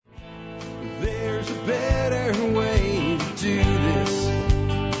a better way to do this.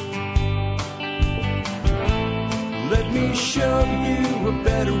 Let me show you a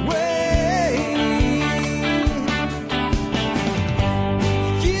better way.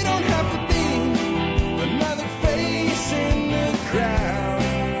 You don't have to be another face in the crowd.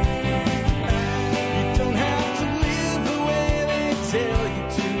 You don't have to live the way they tell you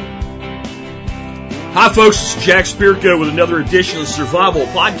to. Hi folks, it's Jack Spirko with another edition of the Survival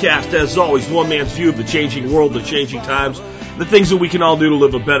Podcast. As always, one man's view of the changing world, the changing times, the things that we can all do to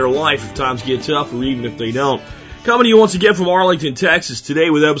live a better life if times get tough or even if they don't. Coming to you once again from Arlington, Texas, today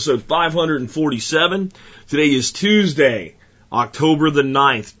with episode 547. Today is Tuesday, November the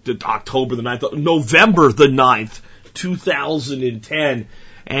 9th, 2010.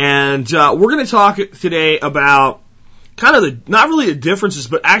 And we're going to talk today about kind of not really the differences,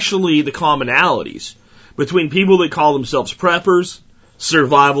 but actually the commonalities between people that call themselves preppers,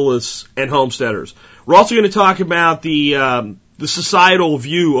 survivalists, and homesteaders. We're also going to talk about the societal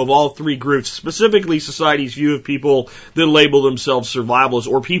view of all three groups, specifically society's view of people that label themselves survivalists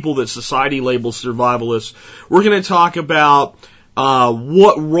or people that society labels survivalists. We're going to talk about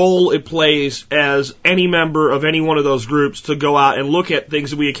what role it plays as any member of any one of those groups to go out and look at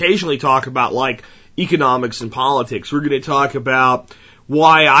things that we occasionally talk about, like economics and politics. We're going to talk about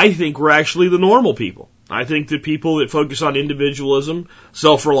why I think we're actually the normal people. I think that people that focus on individualism,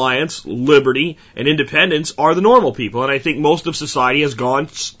 self-reliance, liberty, and independence are the normal people. And I think most of society has gone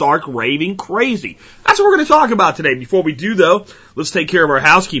stark raving crazy. That's what we're going to talk about today. Before we do, though, let's take care of our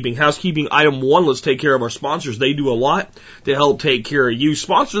housekeeping. Housekeeping item one, let's take care of our sponsors. They do a lot to help take care of you.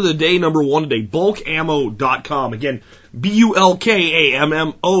 Sponsor of the day, number one today, bulkammo.com. Again,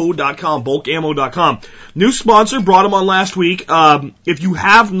 bulkammo.com, bulkammo.com. New sponsor, brought them on last week. If you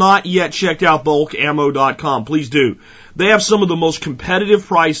have not yet checked out bulkammo.com, please do. They have some of the most competitive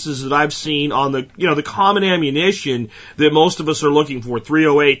prices that I've seen on the common ammunition that most of us are looking for.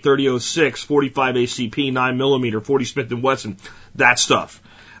 308, 3006, 45 ACP, 9mm, 40 Smith & Wesson, that stuff.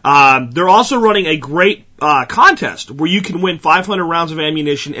 They're also running a great contest where you can win 500 rounds of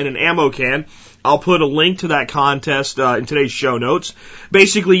ammunition and an ammo can. I'll put a link to that contest in today's show notes.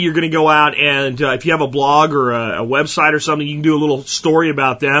 Basically, you're going to go out and if you have a blog or a website or something, you can do a little story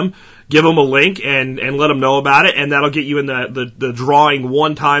about them, give them a link and let them know about it, and that'll get you in the drawing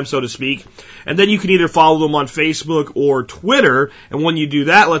one time, so to speak. And then you can either follow them on Facebook or Twitter, and when you do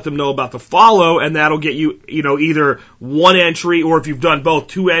that, let them know about the follow, and that'll get you, either one entry, or if you've done both,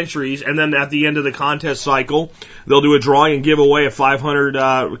 2 entries, and then at the end of the contest cycle, they'll do a drawing and give away a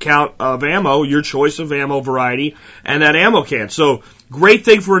 500 count of ammo, your choice of ammo variety, and that ammo can. So, great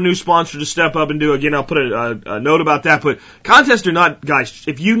thing for a new sponsor to step up and do. Again, I'll put a note about that, but contest or not, guys,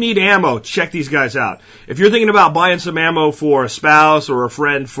 if you need ammo, check these guys out. If you're thinking about buying some ammo for a spouse or a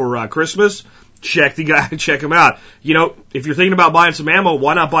friend for Christmas, check them out. If you're thinking about buying some ammo,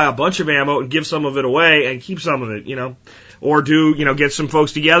 why not buy a bunch of ammo and give some of it away and keep some of it, or get some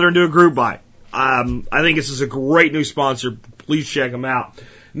folks together and do a group buy. I think this is a great new sponsor. Please check them out.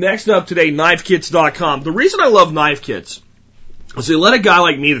 Next up today, knifekits.com. The reason I love knife kits is they let a guy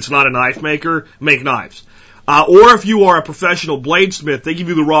like me that's not a knife maker make knives. Or if you are a professional bladesmith, they give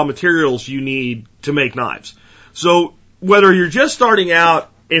you the raw materials you need to make knives. So whether you're just starting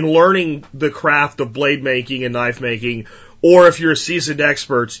out in learning the craft of blade making and knife making, or if you're a seasoned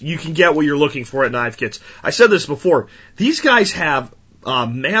expert, you can get what you're looking for at Knife Kits. I said this before. These guys have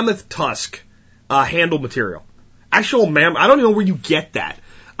mammoth tusk handle material. Actual mammoth. I don't know where you get that.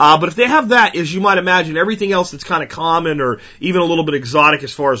 But if they have that, as you might imagine, everything else that's kind of common or even a little bit exotic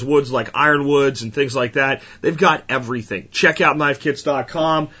as far as woods like ironwoods and things like that, they've got everything. Check out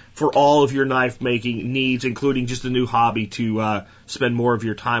knifekits.com for all of your knife making needs, including just a new hobby to spend more of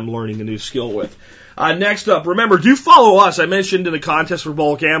your time learning a new skill with. Next up, remember, do follow us. I mentioned in the contest for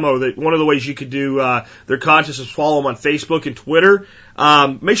bulk ammo that one of the ways you could do their contest is follow them on Facebook and Twitter.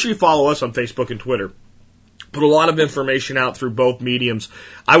 Make sure you follow us on Facebook and Twitter. Put a lot of information out through both mediums.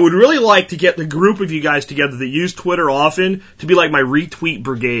 I would really like to get the group of you guys together that use Twitter often to be like my retweet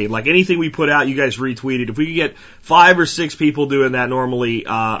brigade. Like anything we put out, you guys retweet it. If we could get 5 or 6 people doing that normally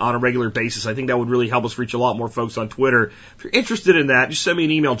on a regular basis, I think that would really help us reach a lot more folks on Twitter. If you're interested in that, just send me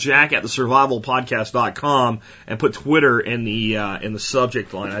an email, jack@thesurvivalpodcast.com, and put Twitter in the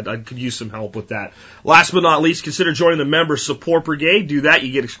subject line. I could use some help with that. Last but not least, consider joining the Member Support Brigade. Do that.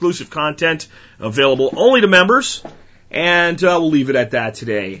 You get exclusive content available only to members. And we'll leave it at that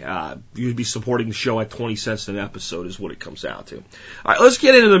today. You'd be supporting the show at 20 cents an episode is what it comes out to. All right, let's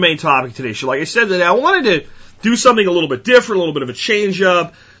get into the main topic today. So like I said today, I wanted to do something a little bit different, a little bit of a change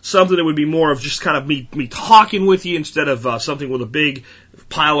up, something that would be more of just kind of me talking with you instead of something with a big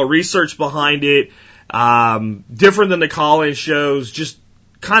pile of research behind it, different than the call-in shows, just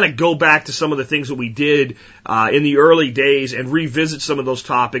kind of go back to some of the things that we did in the early days and revisit some of those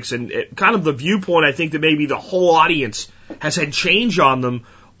topics and kind of the viewpoint I think that maybe the whole audience has had change on them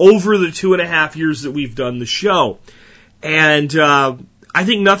over the 2.5 years that we've done the show. And I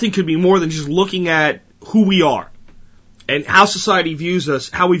think nothing could be more than just looking at who we are and how society views us,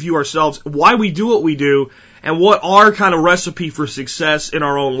 how we view ourselves, why we do what we do, and what our kind of recipe for success in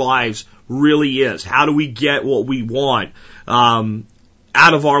our own lives really is. How do we get what we want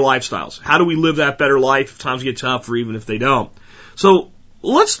out of our lifestyles? How do we live that better life if times get tough or even if they don't? So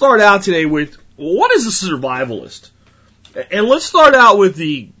let's start out today with, what is a survivalist? And let's start out with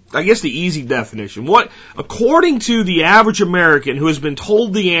the easy definition. According to the average American who has been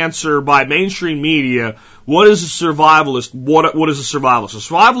told the answer by mainstream media, what is a survivalist? What is a survivalist?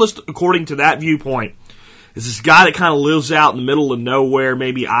 A survivalist, according to that viewpoint, is this guy that kind of lives out in the middle of nowhere,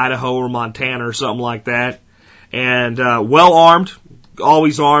 maybe Idaho or Montana or something like that, and well armed,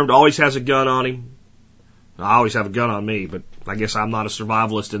 always has a gun on him. I always have a gun on me, but I guess I'm not a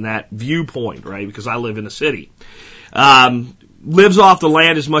survivalist in that viewpoint, right? Because I live in the city. Lives off the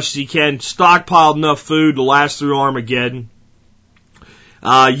land as much as he can, stockpiled enough food to last through Armageddon.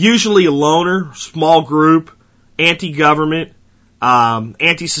 Usually a loner, small group, anti-government,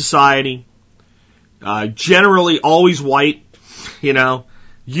 anti-society, generally always white,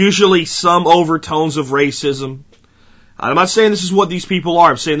 usually some overtones of racism. I'm not saying this is what these people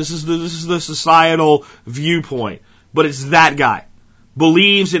are. I'm saying this is the societal viewpoint. But it's that guy.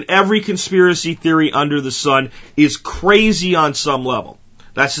 Believes in every conspiracy theory under the sun, is crazy on some level.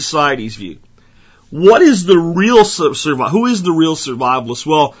 That's society's view. What is the real who is the real survivalist?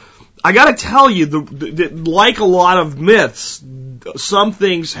 Well, I gotta tell you, like a lot of myths, some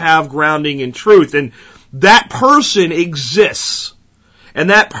things have grounding in truth, and that person exists. And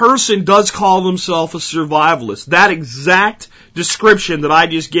that person does call themselves a survivalist. That exact description that I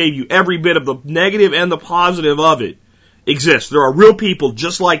just gave you, every bit of the negative and the positive of it, exists. There are real people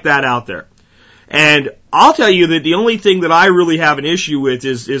just like that out there. And I'll tell you that the only thing that I really have an issue with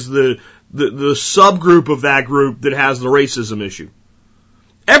is the subgroup of that group that has the racism issue.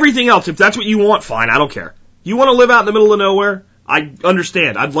 Everything else, if that's what you want, fine, I don't care. You want to live out in the middle of nowhere? I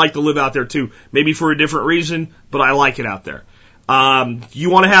understand. I'd like to live out there too. Maybe for a different reason, but I like it out there. You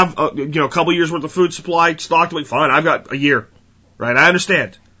want to have a couple years worth of food supply stocked away? Fine, I've got a year. Right? I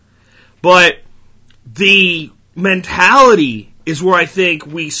understand. But the mentality is where I think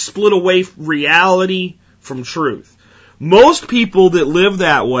we split away reality from truth. Most people that live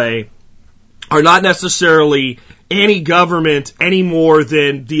that way are not necessarily anti-government any more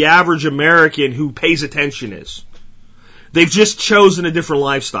than the average American who pays attention is. They've just chosen a different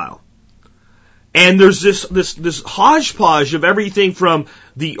lifestyle. And there's this hodgepodge of everything from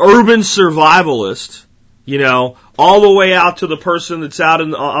the urban survivalist, all the way out to the person that's out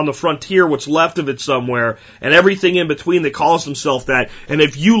on the frontier, what's left of it somewhere, and everything in between that calls themselves that. And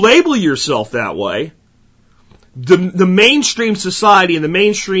if you label yourself that way, the mainstream society and the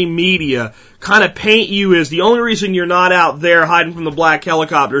mainstream media kind of paint you as the only reason you're not out there hiding from the black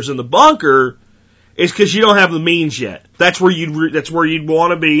helicopters in the bunker is because you don't have the means yet. That's where you'd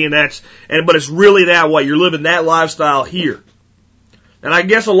want to be, but it's really that way. You're living that lifestyle here. And I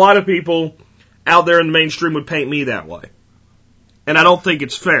guess a lot of people out there in the mainstream would paint me that way. And I don't think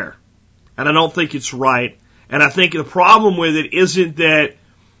it's fair. And I don't think it's right. And I think the problem with it isn't that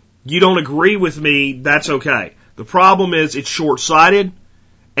you don't agree with me, that's okay. The problem is it's short-sighted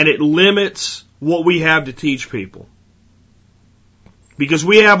and it limits what we have to teach people. Because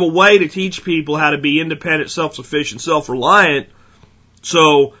we have a way to teach people how to be independent, self-sufficient, self-reliant,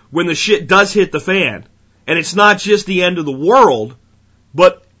 so when the shit does hit the fan, and it's not just the end of the world,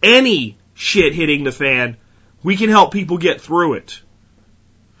 but any shit hitting the fan, we can help people get through it.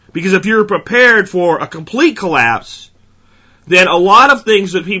 Because if you're prepared for a complete collapse, then a lot of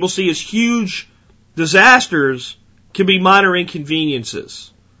things that people see as huge disasters can be minor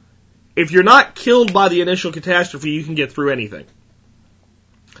inconveniences. If you're not killed by the initial catastrophe, you can get through anything.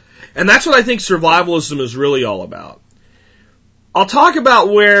 And that's what I think survivalism is really all about. I'll talk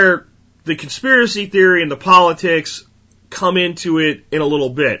about where the conspiracy theory and the politics come into it in a little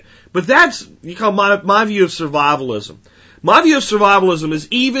bit. But that's my view of survivalism. My view of survivalism is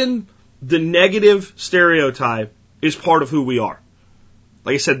even the negative stereotype is part of who we are.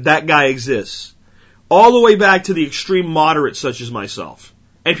 Like I said, that guy exists. All the way back to the extreme moderates such as myself.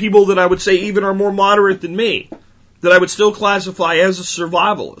 And people that I would say even are more moderate than me, that I would still classify as a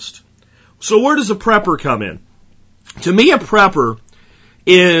survivalist. So where does a prepper come in? To me, a prepper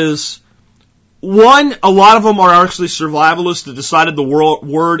is One, a lot of them are actually survivalists that decided the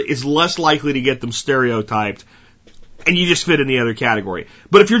word is less likely to get them stereotyped, and you just fit in the other category.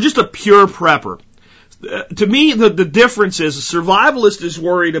 But if you're just a pure prepper, to me, the difference is a survivalist is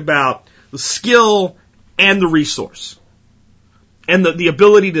worried about the skill and the resource, and the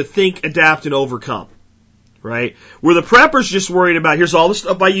ability to think, adapt, and overcome, right? Where the prepper's just worried about, here's all the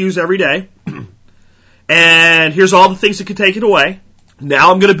stuff I use every day, and here's all the things that could take it away.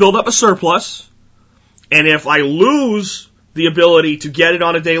 Now I'm going to build up a surplus, and if I lose the ability to get it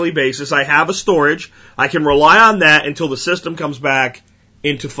on a daily basis, I have a storage. I can rely on that until the system comes back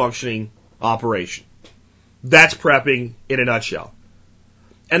into functioning operation. That's prepping in a nutshell.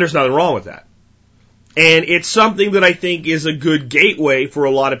 And there's nothing wrong with that. And it's something that I think is a good gateway for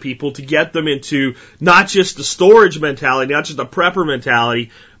a lot of people to get them into not just the storage mentality, not just the prepper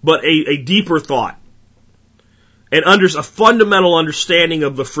mentality, but a deeper thought. And a fundamental understanding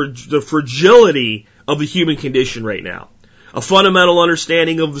of the fragility of the human condition right now. A fundamental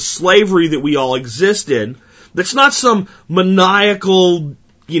understanding of the slavery that we all exist in. That's not some maniacal,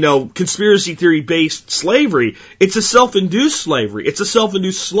 conspiracy theory based slavery. It's a self-induced slavery. It's a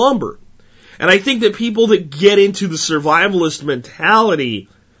self-induced slumber. And I think that people that get into the survivalist mentality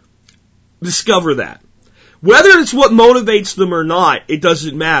discover that. Whether it's what motivates them or not, it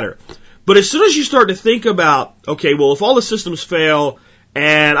doesn't matter. But as soon as you start to think about, okay, well, if all the systems fail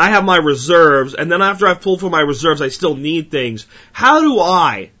and I have my reserves, and then after I've pulled from my reserves, I still need things, how do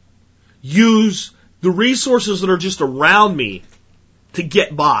I use the resources that are just around me to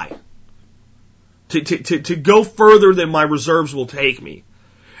get by? To go further than my reserves will take me.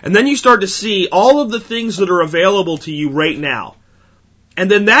 And then you start to see all of the things that are available to you right now. And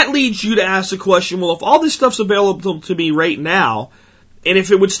then that leads you to ask the question, well, if all this stuff's available to me right now, and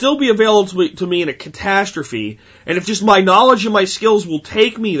if it would still be available to me in a catastrophe, and if just my knowledge and my skills will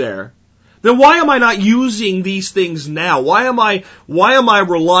take me there, then why am I not using these things now? Why am I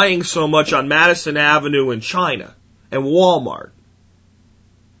relying so much on Madison Avenue in China and Walmart?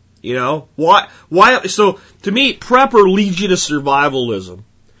 Why? So to me, prepper leads you to survivalism.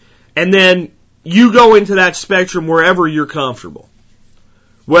 And then you go into that spectrum wherever you're comfortable.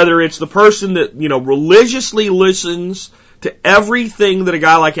 Whether it's the person that, religiously listens to everything that a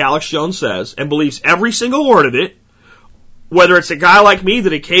guy like Alex Jones says and believes every single word of it, whether it's a guy like me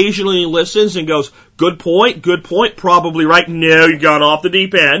that occasionally listens and goes, good point, probably right, no, you've gone off the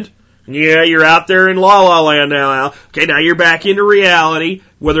deep end. Yeah, you're out there in la la land now, Al. Okay, now you're back into reality,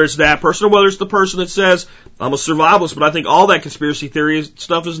 whether it's that person or whether it's the person that says, I'm a survivalist, but I think all that conspiracy theory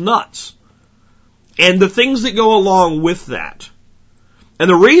stuff is nuts. And the things that go along with that. And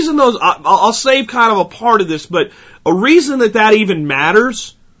the reason I'll save kind of a part of this, but a reason that even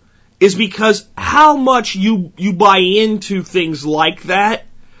matters is because how much you buy into things like that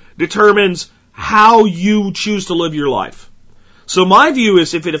determines how you choose to live your life. So my view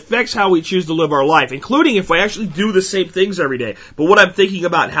is if it affects how we choose to live our life, including if I actually do the same things every day, but what I'm thinking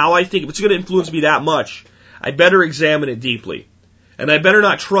about, how I think, if it's going to influence me that much, I better examine it deeply. And I better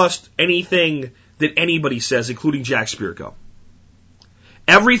not trust anything that anybody says, including Jack Spirko.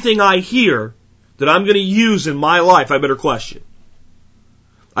 Everything I hear that I'm going to use in my life, I better question.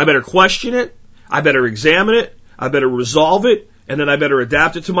 I better question it, I better examine it, I better resolve it, and then I better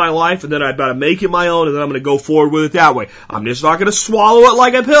adapt it to my life, and then I better make it my own, and then I'm going to go forward with it that way. I'm just not going to swallow it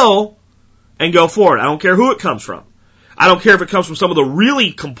like a pill and go forward. I don't care who it comes from. I don't care if it comes from some of the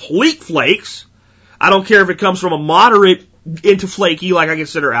really complete flakes. I don't care if it comes from a moderate into flaky like I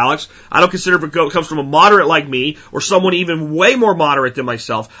consider Alex. I don't consider if it comes from a moderate like me or someone even way more moderate than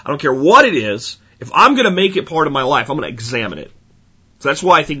myself. I don't care what it is. If I'm going to make it part of my life, I'm going to examine it. So that's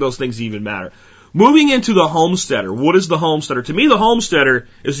why I think those things even matter. Moving into the homesteader. What is the homesteader? To me, the homesteader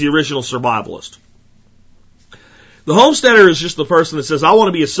is the original survivalist. The homesteader is just the person that says, I want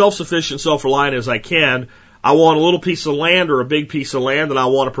to be as self-sufficient, self-reliant as I can. I want a little piece of land or a big piece of land, and I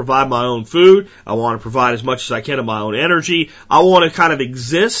want to provide my own food. I want to provide as much as I can of my own energy. I want to kind of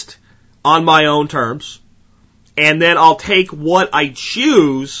exist on my own terms. And then I'll take what I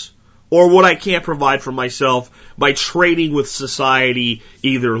choose or what I can't provide for myself by trading with society,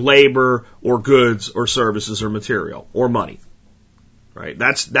 either labor or goods or services or material or money. Right?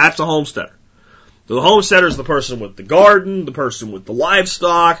 That's a homesteader. So the homesteader is the person with the garden, the person with the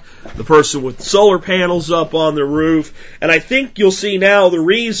livestock, the person with solar panels up on the roof. And I think you'll see now the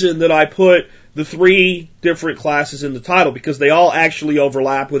reason that I put the three different classes in the title, because they all actually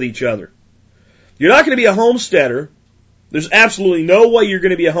overlap with each other. You're not going to be a homesteader. There's absolutely no way you're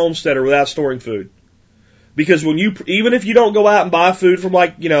going to be a homesteader without storing food. Because even if you don't go out and buy food from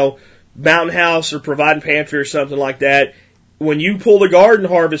Mountain House or Providing Pantry or something like that, when you pull the garden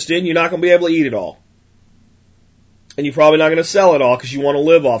harvest in, you're not going to be able to eat it all. And you're probably not going to sell it all because you want to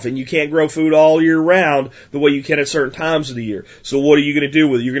live off it. And you can't grow food all year round the way you can at certain times of the year. So what are you going to do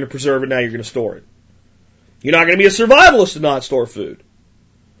with it? You're going to preserve it now, you're going to store it. You're not going to be a survivalist and not store food.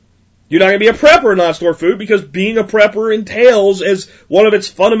 You're not going to be a prepper and not store food because being a prepper entails as one of its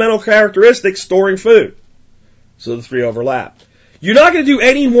fundamental characteristics storing food. So the three overlap. You're not going to do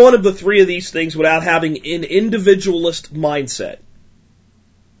any one of the three of these things without having an individualist mindset.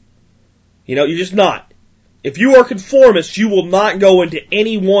 You're just not. If you are conformist, you will not go into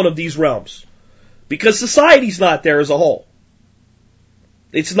any one of these realms. Because society's not there as a whole.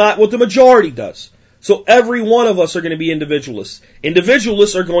 It's not what the majority does. So every one of us are going to be individualists.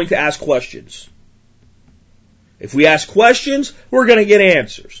 Individualists are going to ask questions. If we ask questions, we're going to get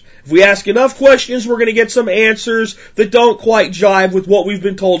answers. If we ask enough questions, we're going to get some answers that don't quite jive with what we've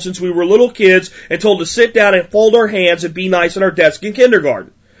been told since we were little kids and told to sit down and fold our hands and be nice at our desk in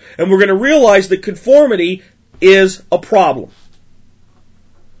kindergarten. And we're going to realize that conformity is a problem.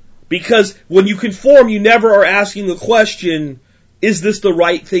 Because when you conform, you never are asking the question, is this the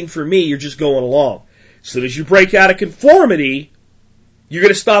right thing for me? You're just going along. As soon as you break out of conformity, you're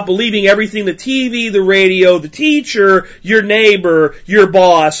going to stop believing everything the TV, the radio, the teacher, your neighbor, your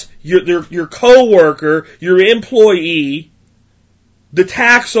boss, your coworker, your employee, the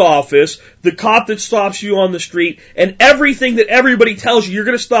tax office, the cop that stops you on the street, and everything that everybody tells you, you're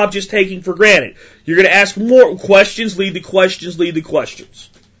going to stop just taking for granted. You're going to ask more questions, lead to questions, lead to questions.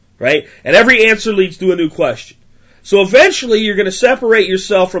 Right? And every answer leads to a new question. So eventually you're going to separate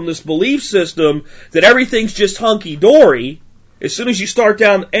yourself from this belief system that everything's just hunky-dory as soon as you start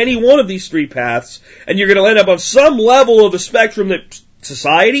down any one of these three paths, and you're going to end up on some level of the spectrum that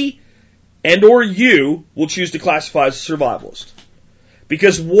society and or you will choose to classify as a survivalist.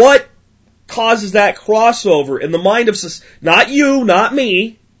 Because what causes that crossover in the mind of, not you, not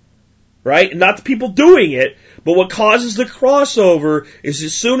me, right, and not the people doing it, but what causes the crossover is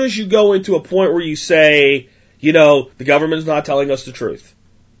as soon as you go into a point where you say, the government's not telling us the truth.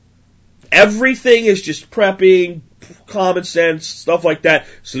 Everything is just prepping, common sense, stuff like that.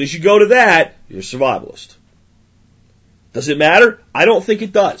 As soon as you go to that, you're a survivalist. Does it matter? I don't think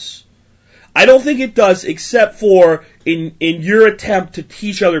it does. I don't think it does except for in your attempt to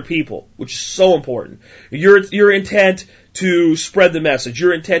teach other people, which is so important. Your intent to spread the message,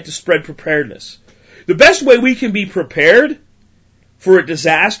 your intent to spread preparedness. The best way we can be prepared for a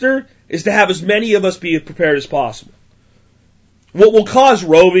disaster is to have as many of us be as prepared as possible. What will cause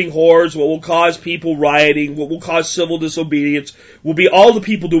roving hordes, what will cause people rioting, what will cause civil disobedience will be all the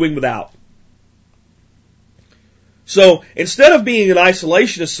people doing without. So, instead of being an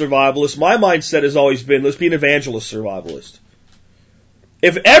isolationist survivalist, my mindset has always been, let's be an evangelist survivalist.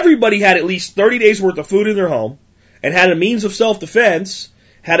 If everybody had at least 30 days worth of food in their home, and had a means of self-defense,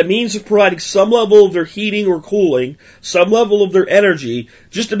 had a means of providing some level of their heating or cooling, some level of their energy,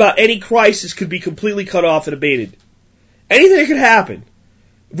 just about any crisis could be completely cut off and abated. Anything that could happen.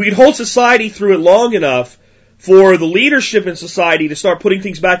 If we could hold society through it long enough for the leadership in society to start putting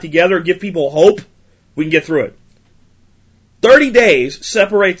things back together and give people hope, we can get through it. 30 days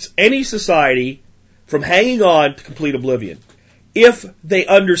separates any society from hanging on to complete oblivion. If they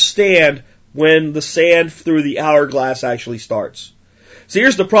understand when the sand through the hourglass actually starts. So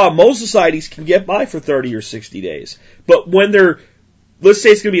here's the problem. Most societies can get by for 30 or 60 days. But when let's say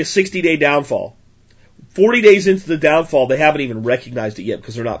it's going to be a 60-day downfall. 40 days into the downfall, they haven't even recognized it yet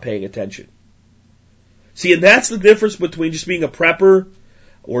because they're not paying attention. See, and that's the difference between just being a prepper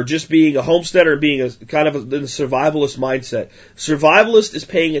or just being a homesteader and being a kind of a survivalist mindset. Survivalist is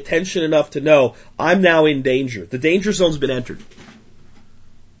paying attention enough to know, I'm now in danger. The danger zone's been entered.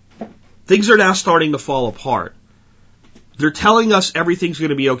 Things are now starting to fall apart. They're telling us everything's going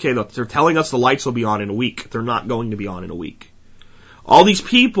to be okay. They're telling us the lights will be on in a week. They're not going to be on in a week. All these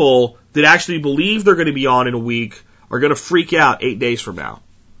people that actually believe they're going to be on in a week are going to freak out 8 days from now.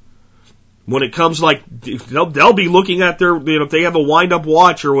 When it comes they'll be looking at their, if they have a wind-up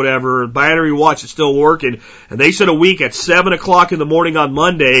watch or whatever, a battery watch that's still working, and they said a week at 7 o'clock in the morning on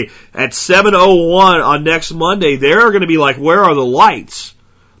Monday, at 7:01 on next Monday, they're going to be like, where are the lights?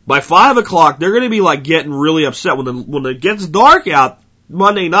 By 5 o'clock, they're going to be like getting really upset. When it gets dark out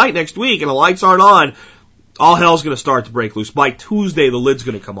Monday night next week and the lights aren't on, all hell's going to start to break loose. By Tuesday, the lid's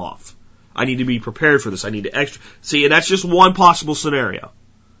going to come off. I need to be prepared for this. I need to see, and that's just one possible scenario.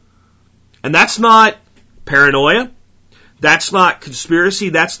 And that's not paranoia. That's not conspiracy.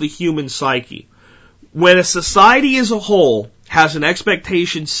 That's the human psyche. When a society as a whole has an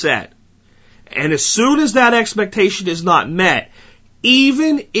expectation set, and as soon as that expectation is not met,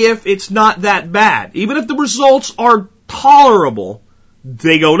 even if it's not that bad, even if the results are tolerable,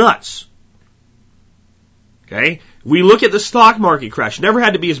 they go nuts. Okay? We look at the stock market crash. It never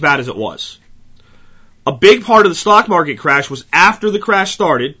had to be as bad as it was. A big part of the stock market crash was after the crash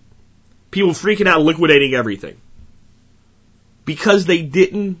started, people freaking out, liquidating everything. Because they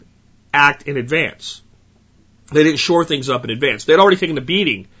didn't act in advance. They didn't shore things up in advance. They'd already taken the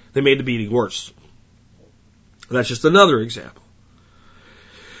beating. They made the beating worse. That's just another example.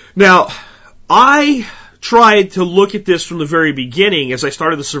 Now, I tried to look at this from the very beginning as I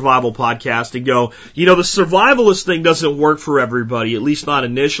started the survival podcast and go, the survivalist thing doesn't work for everybody, at least not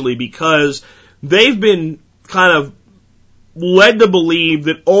initially, because they've been kind of led to believe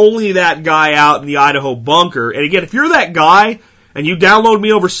that only that guy out in the Idaho bunker, and again, if you're that guy and you download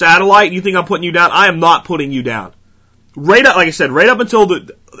me over satellite and you think I'm putting you down, I am not putting you down. Right up, like I said, right up until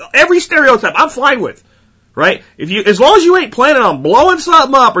every stereotype I'm fine with, right? As long as you ain't planning on blowing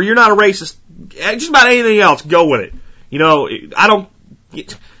something up or you're not a racist, just about anything else, go with it. You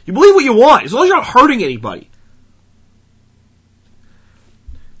believe what you want, as long as you're not hurting anybody.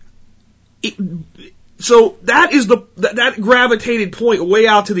 So that is that gravitated point way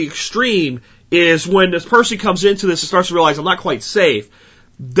out to the extreme is when this person comes into this and starts to realize I'm not quite safe.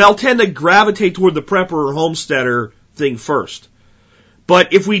 They'll tend to gravitate toward the prepper or homesteader thing first.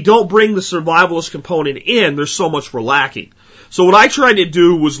 But if we don't bring the survivalist component in, there's so much we're lacking. So what I tried to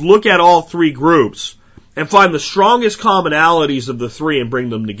do was look at all three groups and find the strongest commonalities of the three and bring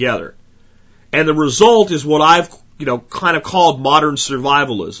them together. And the result is what I've, kind of called modern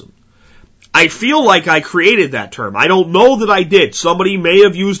survivalism. I feel like I created that term. I don't know that I did. Somebody may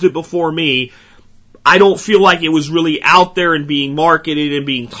have used it before me. I don't feel like it was really out there and being marketed and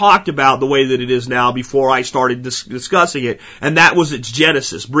being talked about the way that it is now before I started discussing it. And that was its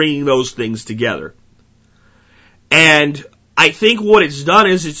genesis, bringing those things together. And I think what it's done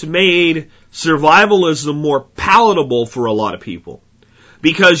is it's made survivalism more palatable for a lot of people.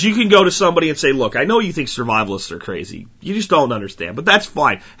 Because you can go to somebody and say, look, I know you think survivalists are crazy. You just don't understand, but that's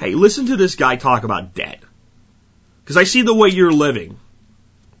fine. Hey, listen to this guy talk about debt. Because I see the way you're living.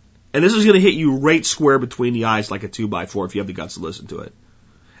 And this is going to hit you right square between the eyes like a 2x4 if you have the guts to listen to it.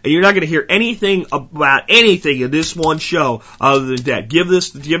 And you're not going to hear anything about anything in this one show other than debt. Give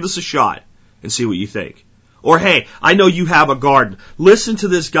this a shot and see what you think. Or hey, I know you have a garden. Listen to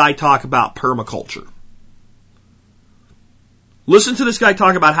this guy talk about permaculture. Listen to this guy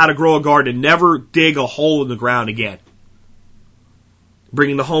talk about how to grow a garden and never dig a hole in the ground again.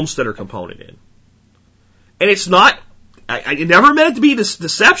 Bringing the homesteader component in. And it's not, I never meant it to be this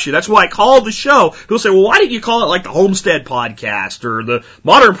deception. That's why I called the show. People say, well, why didn't you call it like the Homestead Podcast or the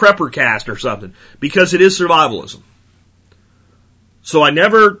Modern Prepper Cast or something? Because it is survivalism. So I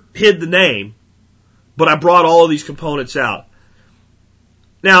never hid the name, but I brought all of these components out.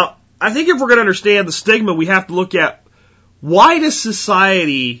 Now, I think if we're going to understand the stigma, we have to look at why does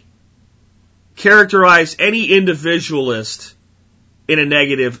society characterize any individualist in a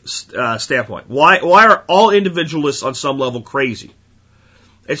negative standpoint? Why are all individualists on some level crazy?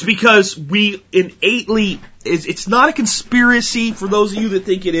 It's because we innately, it's not a conspiracy for those of you that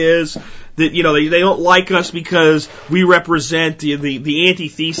think it is, that, they don't like us because we represent the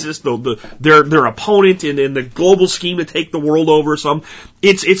antithesis, their opponent in the global scheme to take the world over or something.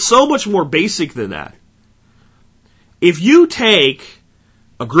 It's so much more basic than that. If you take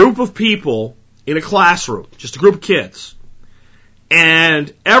a group of people in a classroom, just a group of kids,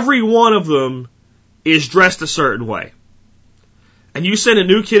 and every one of them is dressed a certain way, and you send a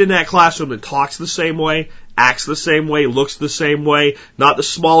new kid in that classroom that talks the same way, acts the same way, looks the same way, not the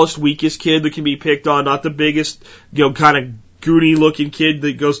smallest, weakest kid that can be picked on, not the biggest, kind of goony looking kid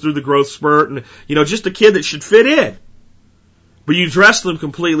that goes through the growth spurt, and, just a kid that should fit in. But you dress them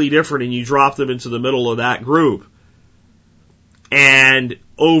completely different and you drop them into the middle of that group. And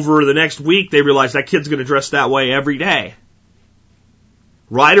over the next week, they realize that kid's going to dress that way every day.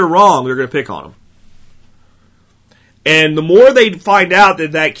 Right or wrong, they're going to pick on him. And the more they find out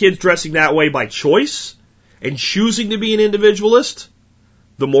that that kid's dressing that way by choice and choosing to be an individualist,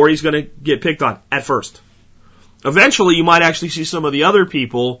 the more he's going to get picked on at first. Eventually, you might actually see some of the other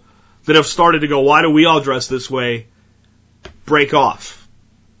people that have started to go, why do we all dress this way, break off.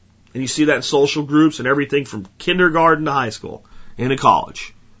 And you see that in social groups and everything from kindergarten to high school. Into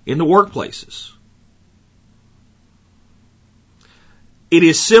college, in the workplaces. It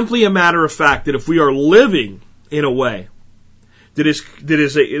is simply a matter of fact that if we are living in a way that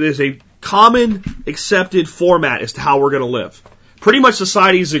is a common accepted format as to how we're going to live. Pretty much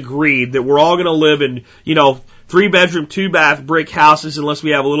society's agreed that we're all going to live in, 3-bedroom, 2-bath brick houses unless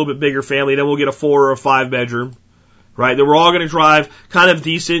we have a little bit bigger family, then we'll get a 4 or a 5-bedroom, right? That we're all going to drive kind of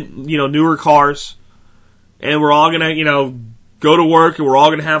decent, newer cars. and we're all going to, go to work, and we're all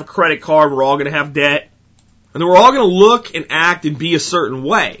going to have a credit card, we're all going to have debt, and then we're all going to look and act and be a certain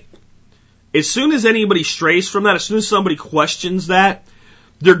way. As soon as anybody strays from that, as soon as somebody questions that,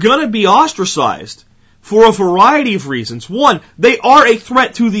 they're going to be ostracized for a variety of reasons. One, they are a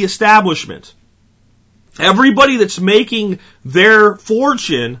threat to the establishment. Everybody that's making their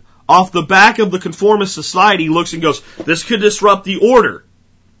fortune off the back of the conformist society looks and goes, this could disrupt the order.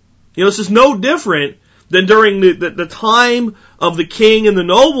 This is no different than during the time of the king and the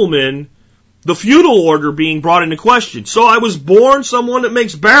nobleman, the feudal order being brought into question. So I was born someone that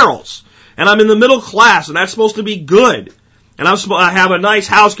makes barrels, and I'm in the middle class, and that's supposed to be good. And I have a nice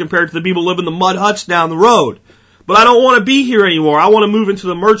house compared to the people who live in the mud huts down the road. But I don't want to be here anymore. I want to move into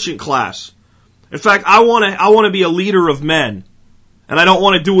the merchant class. In fact, I want to be a leader of men. And I don't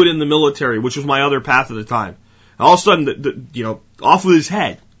want to do it in the military, which was my other path at the time. And all of a sudden, off with his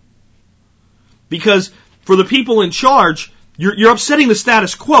head. Because for the people in charge, you're upsetting the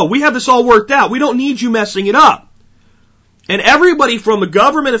status quo. We have this all worked out. We don't need you messing it up. And everybody from the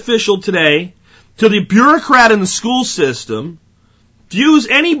government official today to the bureaucrat in the school system views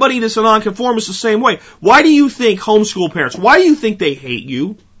anybody that's a nonconformist the same way. Why do you think homeschool parents, why do you think they hate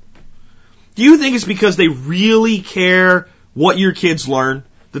you? Do you think it's because they really care what your kids learn?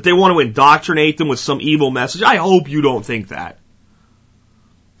 That they want to indoctrinate them with some evil message? I hope you don't think that.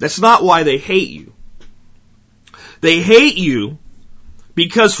 That's not why they hate you. They hate you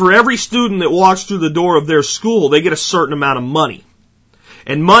because for every student that walks through the door of their school, they get a certain amount of money.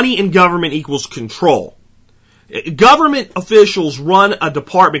 And money in government equals control. Government officials run a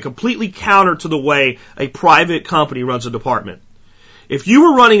department completely counter to the way a private company runs a department. If you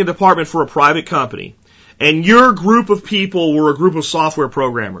were running a department for a private company, and your group of people were a group of software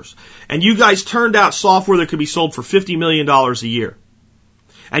programmers, and you guys turned out software that could be sold for $50 million a year,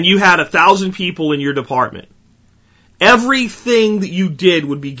 and you had 1,000 people in your department, everything that you did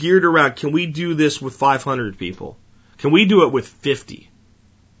would be geared around, can we do this with 500 people? Can we do it with 50?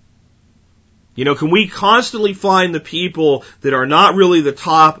 Can we constantly find the people that are not really the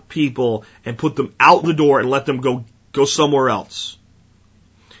top people and put them out the door and let them go somewhere else?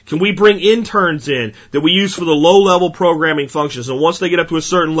 Can we bring interns in that we use for the low-level programming functions? And once they get up to a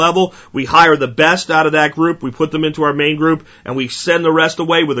certain level, we hire the best out of that group, we put them into our main group, and we send the rest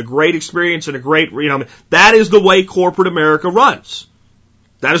away with a great experience and a great, that is the way corporate America runs.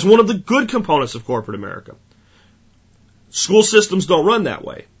 That is one of the good components of corporate America. School systems don't run that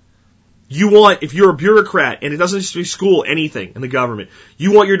way. If you're a bureaucrat, and it doesn't just be school, anything in the government,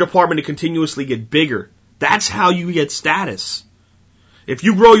 you want your department to continuously get bigger. That's how you get status. If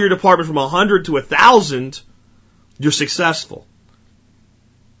you grow your department from 100 to 1,000, you're successful.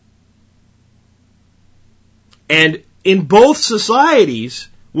 And in both societies,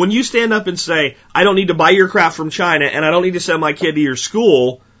 when you stand up and say, I don't need to buy your crap from China and I don't need to send my kid to your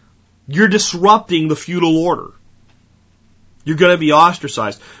school, you're disrupting the feudal order. You're going to be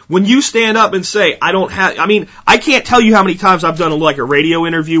ostracized. When you stand up and say, I can't tell you how many times I've done a radio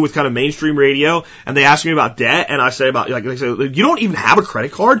interview with kind of mainstream radio, and they ask me about debt, and I say they say, you don't even have a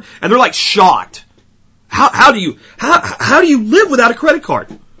credit card? And they're shocked. How do you live without a credit card?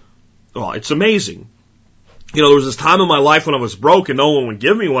 Well, it's amazing. There was this time in my life when I was broke and no one would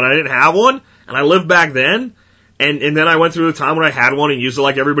give me one. I didn't have one, and I lived back then, and then I went through the time when I had one and used it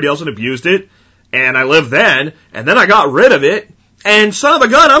like everybody else and abused it. And I lived then, and then I got rid of it, and son of a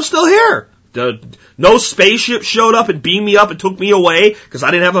gun, I'm still here. No spaceship showed up and beamed me up and took me away because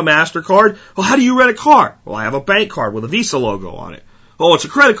I didn't have a MasterCard. Well, how do you rent a car? Well, I have a bank card with a Visa logo on it. Oh, it's a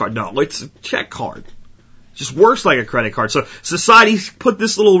credit card. No, it's a check card. It just works like a credit card. So society's put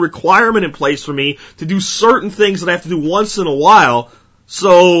this little requirement in place for me to do certain things that I have to do once in a while.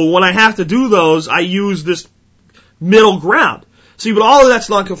 So when I have to do those, I use this middle ground. See, but all of that's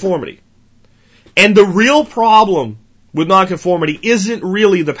nonconformity. And the real problem with nonconformity isn't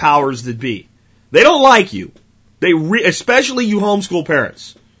really the powers that be. They don't like you. Especially you homeschool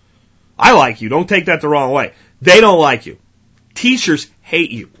parents. I like you. Don't take that the wrong way. They don't like you. Teachers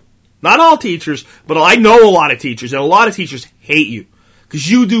hate you. Not all teachers, but I know a lot of teachers, and a lot of teachers hate you. Because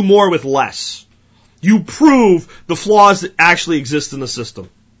you do more with less. You prove the flaws that actually exist in the system.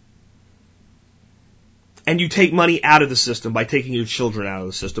 And you take money out of the system by taking your children out of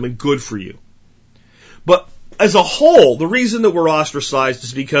the system, and good for you. But as a whole, the reason that we're ostracized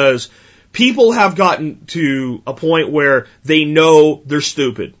is because people have gotten to a point where they know they're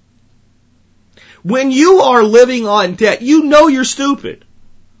stupid. When you are living on debt, you know you're stupid.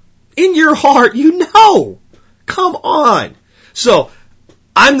 In your heart, you know. Come on. So,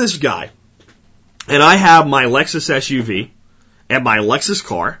 I'm this guy, and I have my Lexus SUV and my Lexus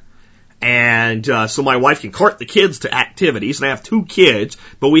car, And so my wife can cart the kids to activities, and I have 2 kids,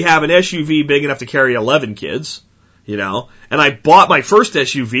 but we have an SUV big enough to carry 11 kids, you know. And I bought my first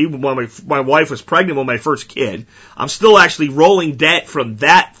SUV when my wife was pregnant with my first kid. I'm still actually rolling debt from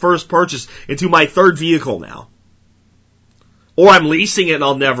that first purchase into my 3rd vehicle now. Or I'm leasing it and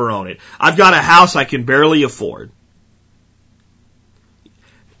I'll never own it. I've got a house I can barely afford.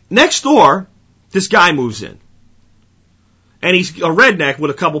 Next door, this guy moves in. And he's a redneck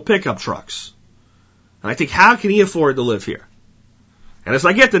with a couple pickup trucks. And I think, how can he afford to live here? And as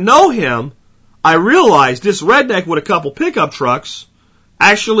I get to know him, I realize this redneck with a couple pickup trucks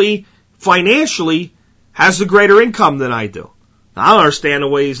actually, financially, has a greater income than I do. Now, I don't understand the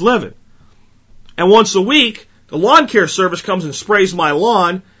way he's living. And once a week, the lawn care service comes and sprays my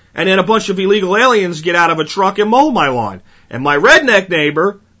lawn, and then a bunch of illegal aliens get out of a truck and mow my lawn. And my redneck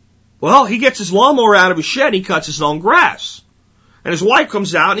neighbor, well, he gets his lawnmower out of his shed and he cuts his own grass. And his wife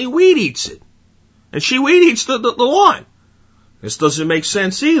comes out and he weed eats it. And she weed eats the lawn. This doesn't make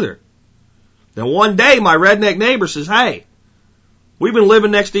sense either. Then one day my redneck neighbor says, hey, we've been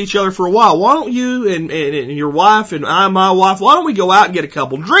living next to each other for a while. Why don't you and your wife and my wife, why don't we go out and get a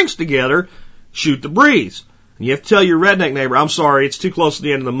couple drinks together, shoot the breeze? And you have to tell your redneck neighbor, I'm sorry, it's too close to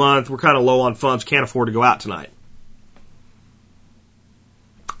the end of the month. We're kind of low on funds. Can't afford to go out tonight.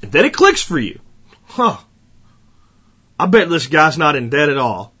 And then it clicks for you. Huh. I bet this guy's not in debt at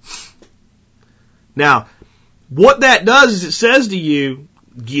all. Now, what that does is it says to you,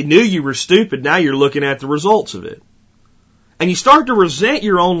 you knew you were stupid, now you're looking at the results of it. And you start to resent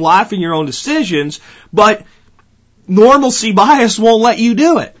your own life and your own decisions, but normalcy bias won't let you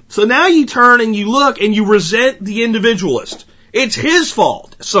do it. So now you turn and you look and you resent the individualist. It's his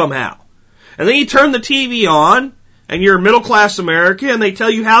fault somehow. And then you turn the TV on and you're a middle class American and they tell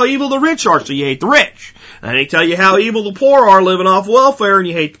you how evil the rich are, so you hate the rich. And they tell you how evil the poor are living off welfare and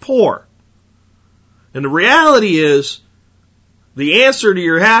you hate the poor. And the reality is, the answer to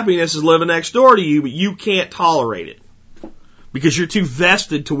your happiness is living next door to you, but you can't tolerate it. Because you're too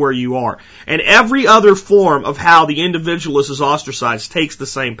vested to where you are. And every other form of how the individualist is ostracized takes the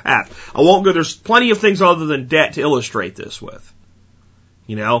same path. I won't go, there's plenty of things other than debt to illustrate this with.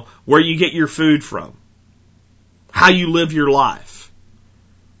 You know, where you get your food from. How you live your life.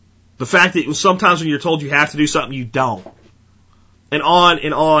 The fact that sometimes when you're told you have to do something, you don't. And on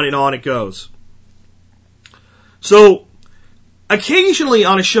and on and on it goes. So, occasionally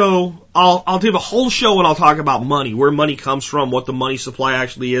on a show, I'll do a whole show and I'll talk about money, where money comes from, what the money supply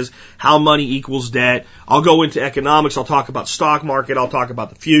actually is, how money equals debt. I'll go into economics, I'll talk about stock market, I'll talk about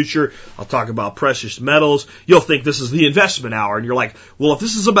the future, I'll talk about precious metals. You'll think this is the investment hour, and you're like, well, if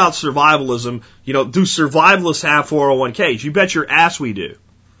this is about survivalism, you know, do survivalists have 401ks? You bet your ass we do.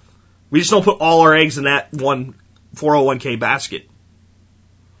 We just don't put all our eggs in that one 401k basket.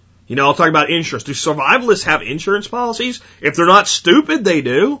 You know, I'll talk about insurance. Do survivalists have insurance policies? If they're not stupid, they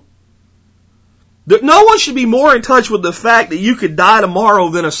do. No one should be more in touch with the fact that you could die tomorrow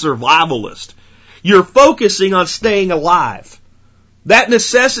than a survivalist. You're focusing on staying alive. That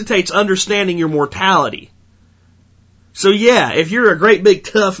necessitates understanding your mortality. So yeah, if you're a great big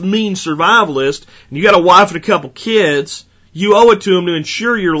tough mean survivalist and you got a wife and a couple kids, you owe it to them to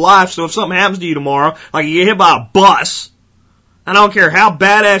insure your life, so if something happens to you tomorrow, like you get hit by a bus, I don't care how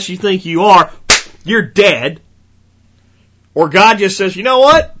badass you think you are, you're dead. Or God just says, you know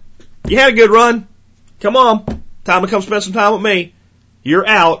what? You had a good run. Come on. Time to come spend some time with me. You're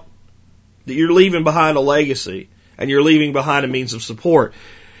out. You're leaving behind a legacy. And you're leaving behind a means of support.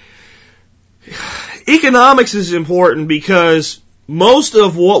 Economics is important because most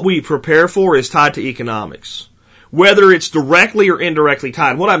of what we prepare for is tied to economics. Whether it's directly or indirectly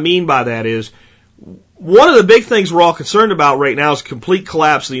tied. What I mean by that is, one of the big things we're all concerned about right now is complete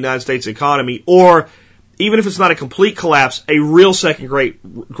collapse of the United States economy, or even if it's not a complete collapse, a real second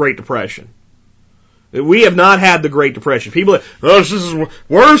Great Depression. We have not had the Great Depression. People are, oh, this is the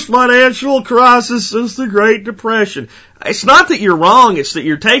worst financial crisis since the Great Depression. It's not that you're wrong, it's that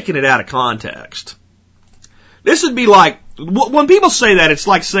you're taking it out of context. This would be like, when people say that, it's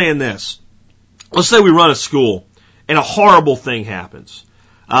like saying this. Let's say we run a school and a horrible thing happens.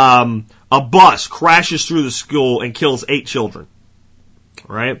 A bus crashes through the school and kills 8 children.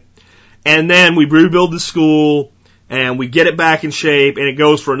 Right? And then we rebuild the school and we get it back in shape and it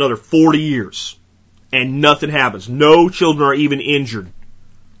goes for another 40 years. And nothing happens. No children are even injured.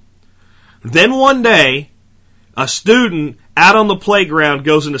 Then one day, a student out on the playground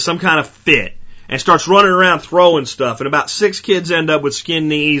goes into some kind of fit and starts running around throwing stuff. And about 6 kids end up with skinned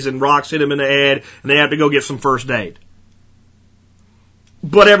knees and rocks hit them in the head and they have to go get some first aid.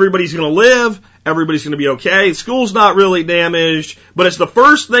 but everybody's going to live, everybody's going to be okay, school's not really damaged, but it's the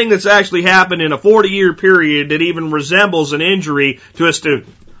first thing that's actually happened in a 40-year period that even resembles an injury to a student.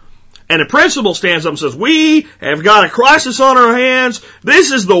 And the principal stands up and says, we have got a crisis on our hands.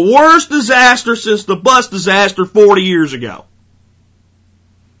 This is the worst disaster since the bus disaster 40 years ago.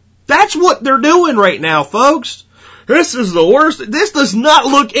 That's what they're doing right now, folks. This is the worst. This does not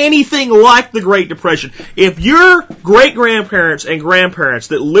look anything like the Great Depression. If your great-grandparents and grandparents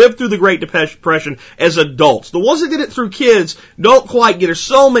that lived through the Great Depression as adults, the ones that did it through kids, don't quite get it. There's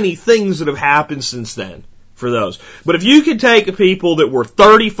so many things that have happened since then for those. But if you could take people that were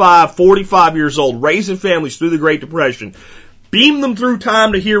 35, 45 years old, raising families through the Great Depression, beam them through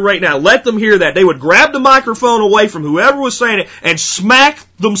time to hear right now, let them hear that, they would grab the microphone away from whoever was saying it and smack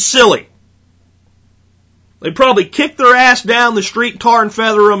them silly. They'd probably kick their ass down the street, tar and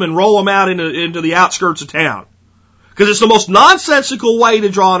feather them, and roll them out into the outskirts of town. Because it's the most nonsensical way to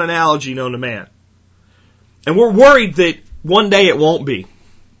draw an analogy known to man. And we're worried that one day it won't be.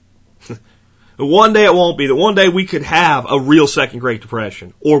 One day it won't be. That one day we could have a real second Great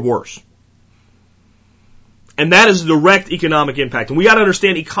Depression, or worse. And that is a direct economic impact. And we got to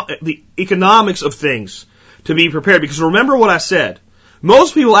understand the economics of things to be prepared. Because remember what I said.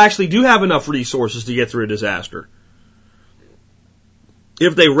 Most people actually do have enough resources to get through a disaster.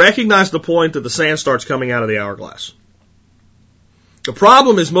 If they recognize the point that the sand starts coming out of the hourglass. The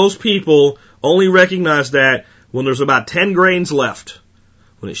problem is most people only recognize that when there's about 10 grains left.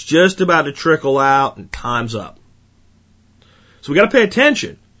 When it's just about to trickle out and time's up. So we got to pay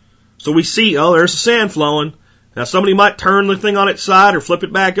attention. So we see, oh, there's the sand flowing. Now somebody might turn the thing on its side or flip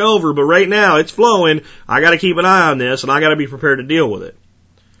it back over, but right now it's flowing. I got to keep an eye on this, and I got to be prepared to deal with it.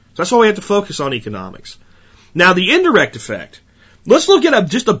 So that's why we have to focus on economics. Now the indirect effect. Let's look at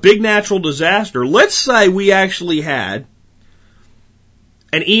just a big natural disaster. Let's say we actually had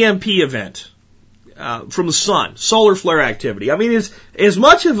an EMP event from the sun, solar flare activity. I mean, it's as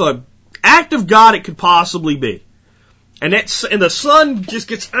much of an act of God it could possibly be. And the sun just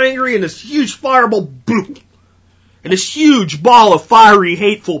gets angry, and this huge fireball, boom. And this huge ball of fiery,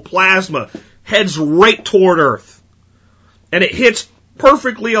 hateful plasma heads right toward Earth. And it hits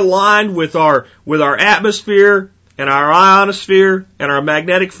perfectly aligned with our atmosphere and our ionosphere and our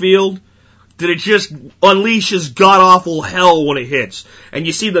magnetic field, that it just unleashes god-awful hell when it hits. And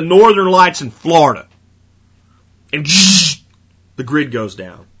you see the northern lights in Florida. And the grid goes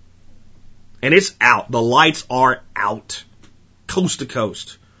down. And it's out. The lights are out. Coast to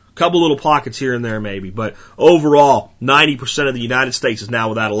coast. Couple little pockets here and there maybe, but overall, 90% of the United States is now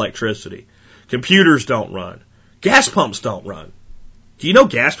without electricity. Computers don't run. Gas pumps don't run. Do you know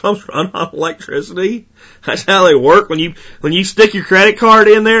gas pumps run on electricity? That's how they work. When you stick your credit card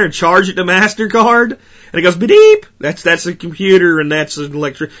in there and charge it to MasterCard, and it goes beep, that's a computer and that's an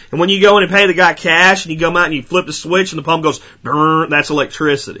electric. And when you go in and pay the guy cash and you come out and you flip the switch and the pump goes brrr, that's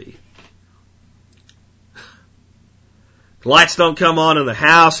electricity. Lights don't come on in the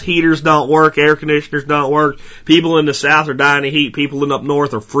house, heaters don't work, air conditioners don't work. People in the south are dying of heat, people in up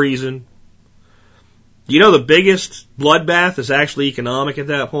north are freezing. You know the biggest bloodbath is actually economic at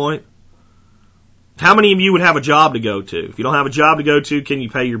that point? How many of you would have a job to go to? If you don't have a job to go to, can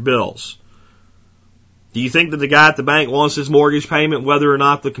you pay your bills? Do you think that the guy at the bank wants his mortgage payment whether or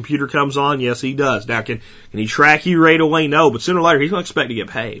not the computer comes on? Yes, he does. Now, can he track you right away? No, but sooner or later he's going to expect to get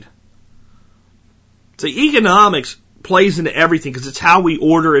paid. So economics plays into everything because it's how we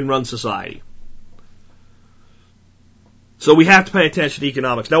order and run society. So we have to pay attention to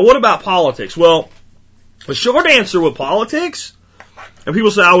economics. Now, what about politics? Well, the short answer with politics, and people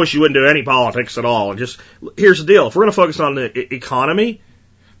say, I wish you wouldn't do any politics at all. And just, here's the deal. If we're going to focus on the economy,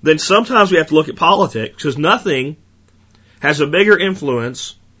 then sometimes we have to look at politics because nothing has a bigger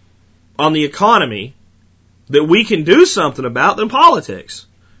influence on the economy that we can do something about than politics.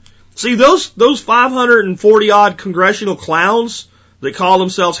 See, those 540 odd congressional clowns that call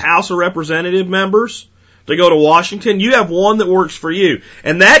themselves House of Representative members, they go to Washington, you have one that works for you.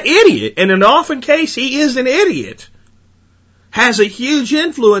 And that idiot, and in an often case he is an idiot, has a huge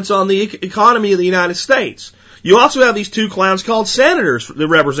influence on the economy of the United States. You also have these two clowns called senators that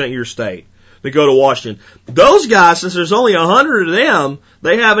represent your state that go to Washington. Those guys, since there's only 100 of them,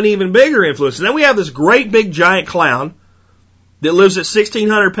 they have an even bigger influence. And then we have this great big giant clown that lives at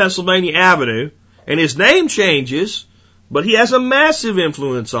 1600 Pennsylvania Avenue, and his name changes, but he has a massive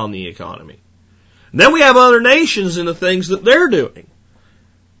influence on the economy. And then we have other nations and the things that they're doing.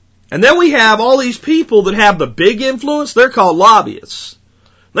 And then we have all these people that have the big influence, they're called lobbyists.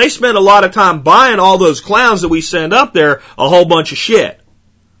 They spend a lot of time buying all those clowns that we send up there a whole bunch of shit.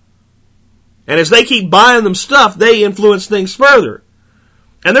 And as they keep buying them stuff, they influence things further.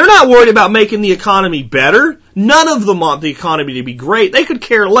 And they're not worried about making the economy better. None of them want the economy to be great. They could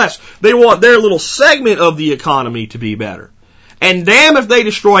care less. They want their little segment of the economy to be better. And damn if they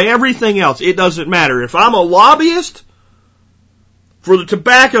destroy everything else. It doesn't matter. If I'm a lobbyist for the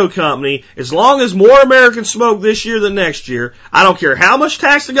tobacco company, as long as more Americans smoke this year than next year, I don't care how much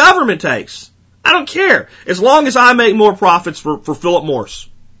tax the government takes. I don't care. As long as I make more profits for Philip Morris.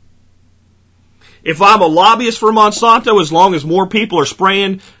 If I'm a lobbyist for Monsanto, as long as more people are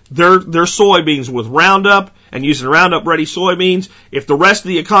spraying their soybeans with Roundup and using Roundup ready soybeans, if the rest of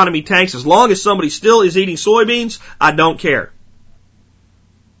the economy tanks, as long as somebody still is eating soybeans, I don't care.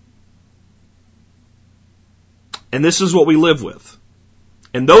 And this is what we live with.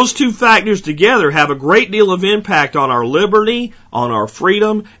 And those two factors together have a great deal of impact on our liberty, on our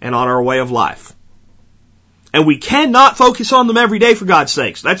freedom, and on our way of life. And we cannot focus on them every day, for God's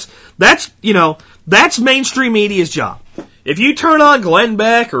sakes. That's mainstream media's job. If you turn on Glenn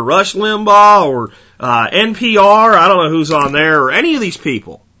Beck or Rush Limbaugh or NPR, I don't know who's on there, or any of these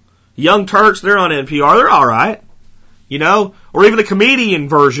people. Young Turks, they're on NPR, they're alright. Or even the comedian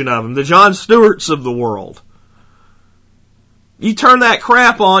version of them, the Jon Stewarts of the world. You turn that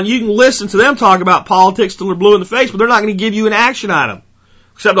crap on, you can listen to them talk about politics till they're blue in the face, but they're not going to give you an action item.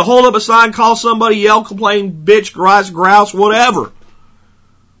 Except to hold up a sign, call somebody, yell, complain, bitch, grouse, whatever.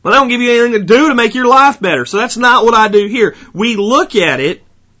 But they don't give you anything to do to make your life better. So that's not what I do here. We look at it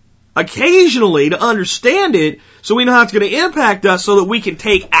occasionally to understand it so we know how it's going to impact us so that we can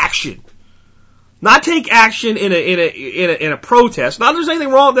take action. Not take action in a protest. Not that there's anything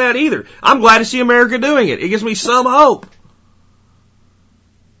wrong with that either. I'm glad to see America doing it. It gives me some hope.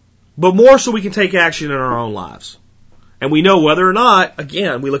 But more so we can take action in our own lives. And we know whether or not,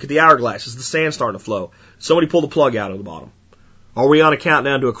 again, we look at the hourglass. Is the sand starting to flow? Somebody pull the plug out of the bottom. Are we on a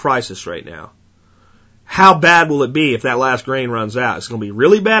countdown to a crisis right now? How bad will it be if that last grain runs out? It's going to be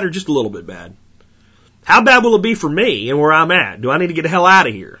really bad or just a little bit bad? How bad will it be for me and where I'm at? Do I need to get the hell out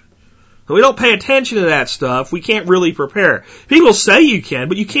of here? If we don't pay attention to that stuff, we can't really prepare. People say you can,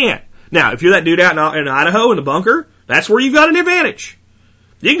 but you can't. Now, if you're that dude out in Idaho in the bunker, that's where you've got an advantage.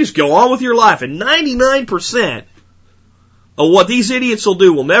 You can just go on with your life, and 99% of what these idiots will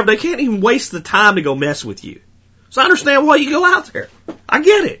do they can't even waste the time to go mess with you. So I understand why you go out there. I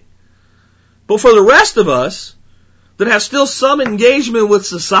get it. But for the rest of us that have still some engagement with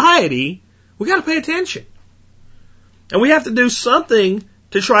society, we got to pay attention. And we have to do something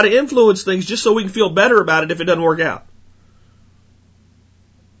to try to influence things just so we can feel better about it if it doesn't work out.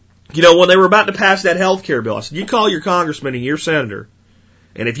 When they were about to pass that health care bill, I said, you call your congressman and your senator,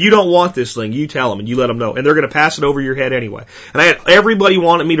 and if you don't want this thing, you tell them and you let them know. And they're going to pass it over your head anyway. And I had everybody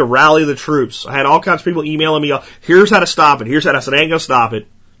wanted me to rally the troops. I had all kinds of people emailing me, here's how to stop it. I said, I ain't going to stop it.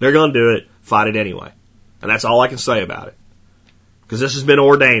 They're going to do it. Fight it anyway. And that's all I can say about it. Because this has been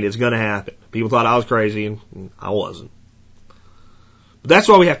ordained. It's going to happen. People thought I was crazy, and I wasn't. But that's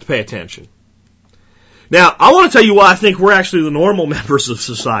why we have to pay attention. Now, I want to tell you why I think we're actually the normal members of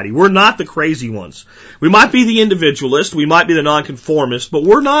society. We're not the crazy ones. We might be the individualist, we might be the nonconformist, but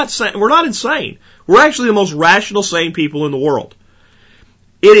we're not insane. We're actually the most rational, sane people in the world.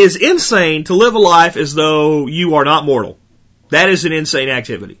 It is insane to live a life as though you are not mortal. That is an insane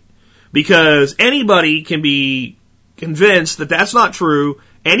activity. Because anybody can be convinced that that's not true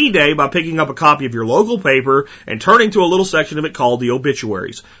any day by picking up a copy of your local paper and turning to a little section of it called the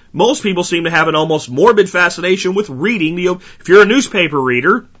obituaries. Most people seem to have an almost morbid fascination with reading if you're a newspaper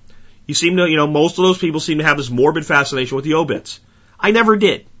reader, you seem to, most of those people seem to have this morbid fascination with the obits. I never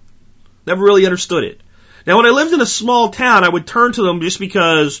did. Never really understood it. Now, when I lived in a small town, I would turn to them just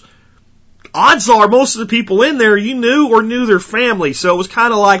because odds are most of the people in there you knew their family. So it was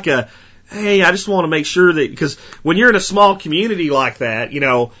kind of like hey, I just want to make sure that, because when you're in a small community like that,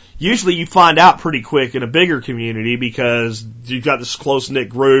 usually you find out pretty quick in a bigger community because you've got this close-knit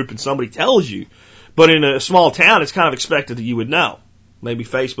group and somebody tells you. But in a small town, it's kind of expected that you would know. Maybe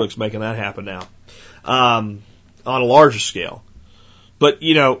Facebook's making that happen now, on a larger scale. But,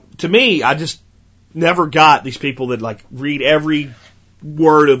 to me, I just never got these people that, read every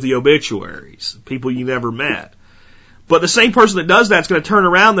word of the obituaries, people you never met. But the same person that does that's going to turn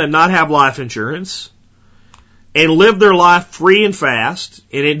around then not have life insurance and live their life free and fast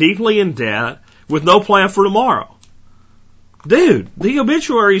and deeply in debt with no plan for tomorrow. Dude, the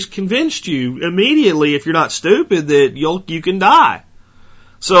obituaries convinced you immediately, if you're not stupid, that you can die.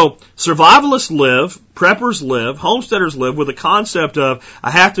 So survivalists live, preppers live, homesteaders live with the concept of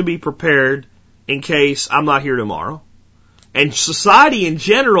I have to be prepared in case I'm not here tomorrow. And society in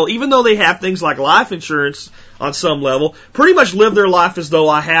general, even though they have things like life insurance on some level, pretty much live their life as though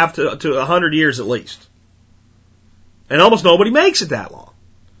I have to 100 years at least. And almost nobody makes it that long.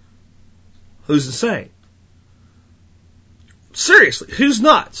 Who's insane? Seriously, who's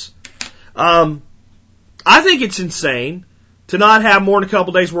nuts? I think it's insane to not have more than a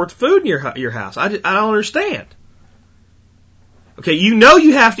couple days worth of food in your house. I don't understand. Okay, you know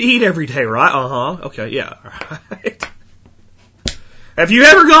you have to eat every day, right? Okay, yeah, right. Have you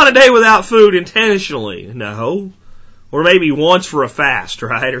ever gone a day without food intentionally? No. Or maybe once for a fast,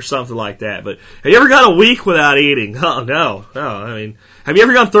 right? Or something like that. But have you ever gone a week without eating? Oh, no. I mean, have you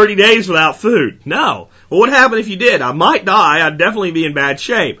ever gone 30 days without food? No. Well, what happened if you did? I might die. I'd definitely be in bad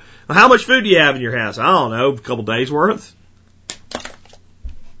shape. Well, how much food do you have in your house? I don't know, a couple days worth.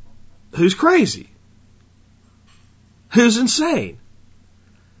 Who's crazy? Who's insane?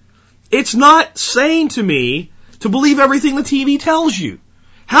 It's not sane to me to believe everything the TV tells you.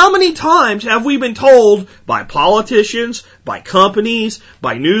 How many times have we been told by politicians, by companies,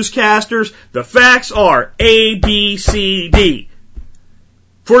 by newscasters, the facts are A, B, C, D?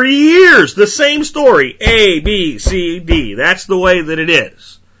 For years, the same story, A, B, C, D. That's the way that it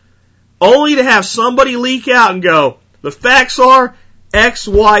is. Only to have somebody leak out and go, the facts are X,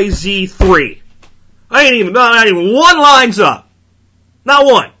 Y, Z, 3. Not even one lines up. Not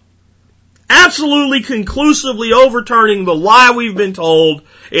one. Absolutely conclusively overturning the lie we've been told.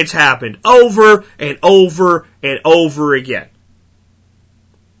 It's happened over and over and over again.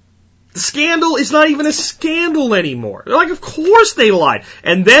 The scandal is not even a scandal anymore. They're like, of course they lied.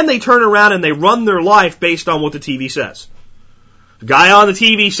 And then they turn around and they run their life based on what the TV says. The guy on the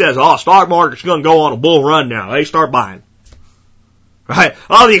TV says, stock market's going to go on a bull run now. They start buying. Right?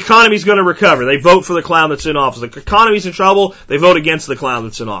 The economy's going to recover. They vote for the clown that's in office. The economy's in trouble. They vote against the clown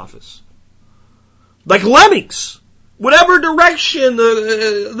that's in office. Like lemmings. Whatever direction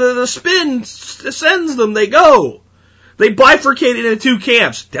the spin sends them, they go. They bifurcated into two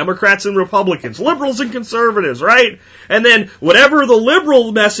camps, Democrats and Republicans, liberals and conservatives, right? And then whatever the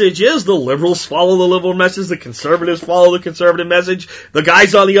liberal message is, the liberals follow the liberal message, the conservatives follow the conservative message. The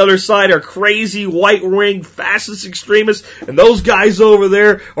guys on the other side are crazy, white-winged, fascist extremists, and those guys over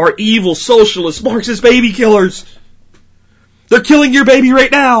there are evil, socialist, Marxist baby killers. They're killing your baby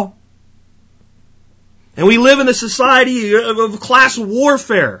right now. And we live in a society of class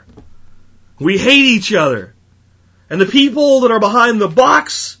warfare. We hate each other. And the people that are behind the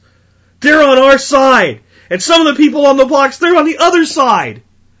box, they're on our side. And some of the people on the box, they're on the other side.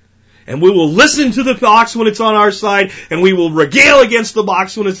 And we will listen to the box when it's on our side, and we will regale against the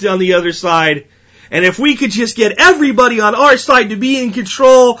box when it's on the other side. And if we could just get everybody on our side to be in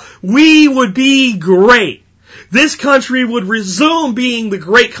control, we would be great. This country would resume being the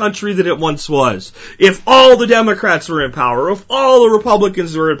great country that it once was. If all the Democrats were in power, if all the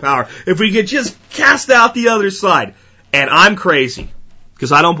Republicans were in power, if we could just cast out the other side. And I'm crazy,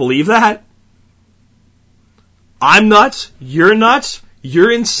 because I don't believe that. I'm nuts, you're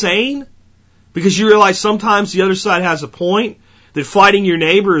insane, because you realize sometimes the other side has a point, that fighting your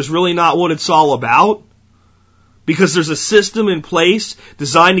neighbor is really not what it's all about. Because there's a system in place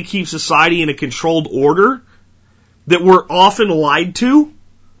designed to keep society in a controlled order that we're often lied to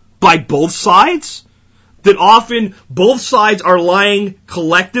by both sides, that often both sides are lying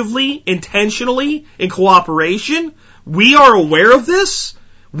collectively, intentionally, in cooperation. We are aware of this.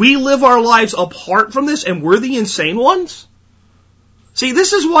 We live our lives apart from this, and we're the insane ones. See,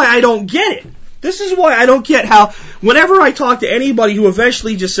 this is why I don't get it. This is why I don't get how, whenever I talk to anybody who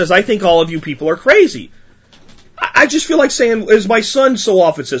eventually just says, I think all of you people are crazy, I just feel like saying, as my son so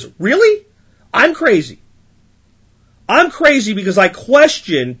often says, really? I'm crazy. I'm crazy because I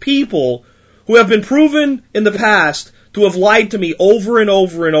question people who have been proven in the past to have lied to me over and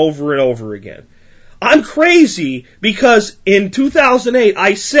over and over and over again. I'm crazy because in 2008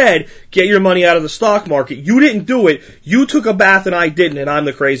 I said, get your money out of the stock market. You didn't do it. You took a bath and I didn't, and I'm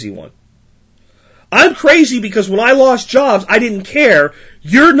the crazy one. I'm crazy because when I lost jobs, I didn't care.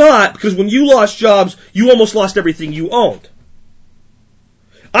 You're not, because when you lost jobs, you almost lost everything you owned.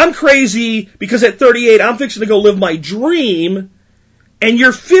 I'm crazy because at 38, I'm fixing to go live my dream, and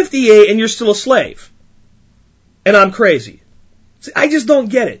you're 58 and you're still a slave. And I'm crazy. See, I just don't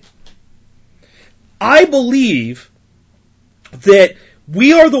get it. I believe that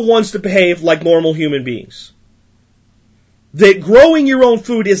we are the ones to behave like normal human beings. That growing your own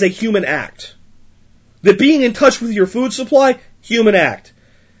food is a human act. That being in touch with your food supply, human act.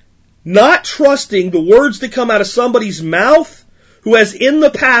 Not trusting the words that come out of somebody's mouth who has in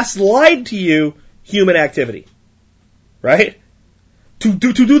the past lied to you, human activity. Right? To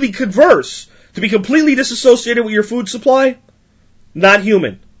do the converse, to be completely disassociated with your food supply, not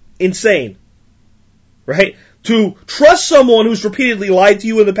human. Insane. Right? To trust someone who's repeatedly lied to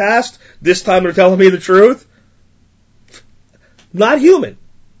you in the past, this time they're telling me the truth, not human.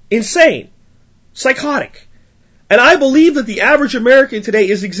 Insane. Psychotic. And I believe that the average American today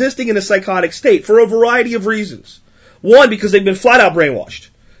is existing in a psychotic state for a variety of reasons. One, because they've been flat out brainwashed.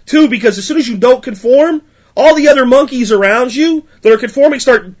 Two, because as soon as you don't conform, all the other monkeys around you that are conforming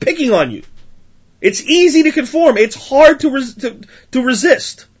start picking on you. It's easy to conform. It's hard to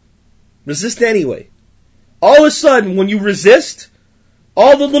resist. Resist anyway. All of a sudden, when you resist,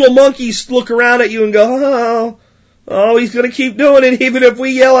 all the little monkeys look around at you and go, oh, he's going to keep doing it. Even if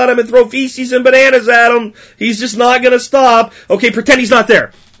we yell at him and throw feces and bananas at him, he's just not going to stop. Okay, pretend he's not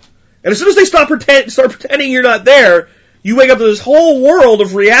there. And as soon as they start pretending you're not there, you wake up to this whole world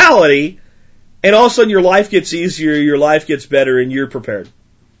of reality, and all of a sudden your life gets easier, your life gets better, and you're prepared.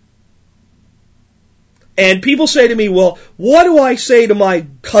 And people say to me, well, what do I say to my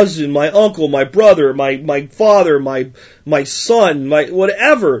cousin, my uncle, my brother, my father, my son, my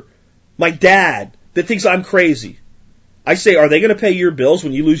whatever, my dad, that thinks I'm crazy? I say, are they going to pay your bills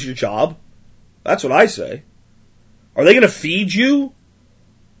when you lose your job? That's what I say. Are they going to feed you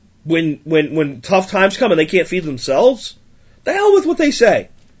when tough times come and they can't feed themselves? The hell with what they say.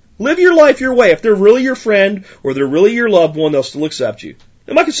 Live your life your way. If they're really your friend or they're really your loved one, they'll still accept you.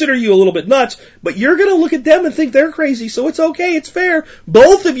 They might consider you a little bit nuts, but you're going to look at them and think they're crazy, so it's okay, it's fair.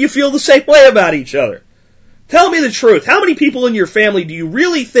 Both of you feel the same way about each other. Tell me the truth. How many people in your family do you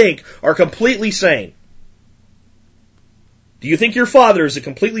really think are completely sane? Do you think your father is a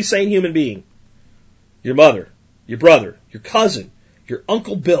completely sane human being? Your mother, your brother, your cousin, your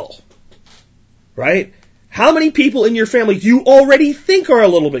Uncle Bill, right? How many people in your family do you already think are a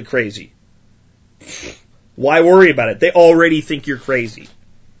little bit crazy? Why worry about it? They already think you're crazy.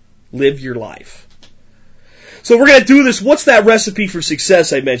 Live your life. So we're going to do this. What's that recipe for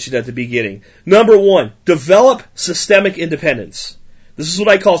success I mentioned at the beginning? Number one, develop systemic independence. This is what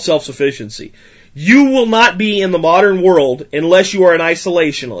I call self-sufficiency. You will not be in the modern world unless you are an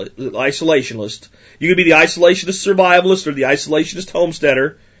isolationist. You could be the isolationist survivalist or the isolationist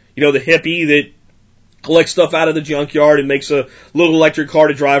homesteader. You know, the hippie that collects stuff out of the junkyard and makes a little electric car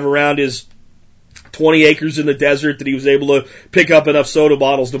to drive around his 20 acres in the desert that he was able to pick up enough soda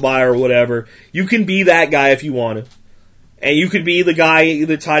bottles to buy or whatever. You can be that guy if you want to. And you could be the guy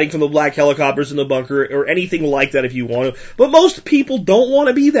that's hiding from the black helicopters in the bunker or anything like that if you want to. But most people don't want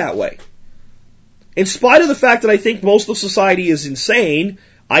to be that way. In spite of the fact that I think most of society is insane,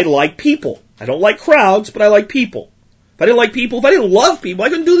 I like people. I don't like crowds, but I like people. If I didn't love people, I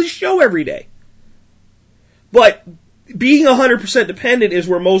couldn't do this show every day. But being 100% dependent is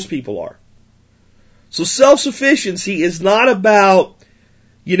where most people are. So self-sufficiency is not about,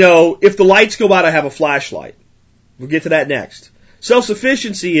 if the lights go out, I have a flashlight. We'll get to that next.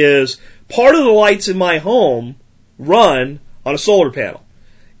 Self-sufficiency is part of the lights in my home run on a solar panel.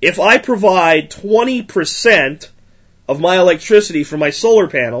 If I provide 20% of my electricity from my solar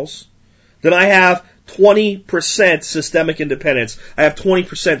panels, then I have 20% systemic independence. I have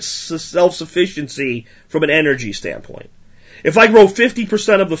 20% self-sufficiency from an energy standpoint. If I grow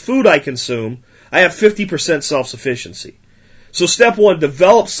 50% of the food I consume, I have 50% self-sufficiency. So step one,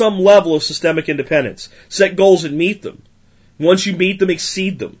 develop some level of systemic independence. Set goals and meet them. Once you meet them,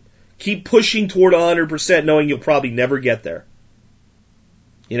 exceed them. Keep pushing toward 100% knowing you'll probably never get there.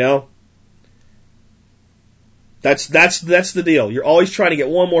 That's the deal. You're always trying to get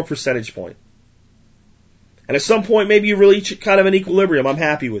one more percentage point. And at some point, maybe you reach kind of an equilibrium. I'm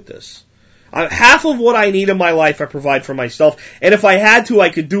happy with this. Half of what I need in my life I provide for myself. And if I had to, I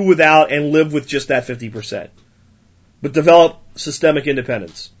could do without and live with just that 50%. But develop systemic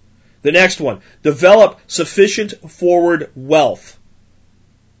independence. The next one, develop sufficient forward wealth.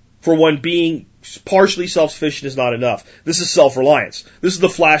 For when being partially self-sufficient is not enough. This is self-reliance. This is the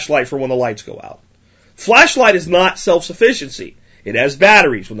flashlight for when the lights go out. Flashlight is not self-sufficiency. It has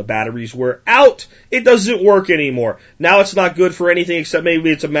batteries. When the batteries wear out, it doesn't work anymore. Now it's not good for anything except maybe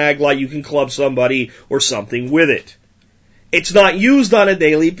it's a mag light. You can club somebody or something with it. It's not used on a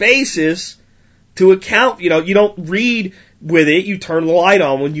daily basis to account. You don't read with it. You turn the light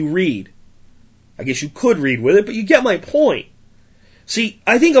on when you read. I guess you could read with it, but you get my point. See,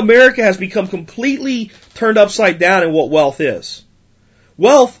 I think America has become completely turned upside down in what wealth is.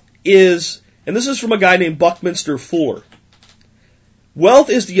 Wealth is, and this is from a guy named Buckminster Fuller, wealth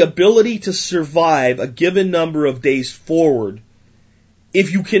is the ability to survive a given number of days forward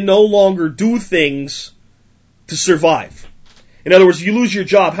if you can no longer do things to survive. In other words, if you lose your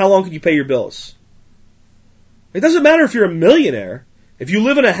job, how long can you pay your bills? It doesn't matter if you're a millionaire. If you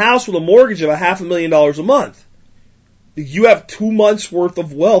live in a house with a mortgage of $500,000 a month, you have 2 months worth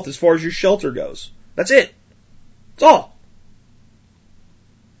of wealth as far as your shelter goes. That's it. That's all.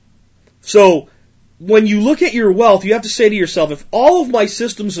 So, when you look at your wealth, you have to say to yourself, if all of my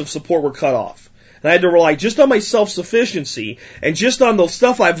systems of support were cut off, and I had to rely just on my self-sufficiency and just on the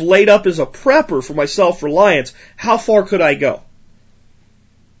stuff I've laid up as a prepper for my self-reliance, how far could I go?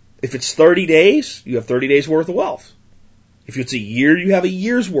 If it's 30 days, you have 30 days worth of wealth. If it's a year, you have a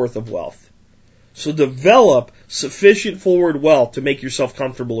year's worth of wealth. So develop sufficient forward wealth to make yourself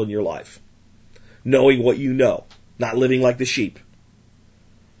comfortable in your life. Knowing what you know, not living like the sheep.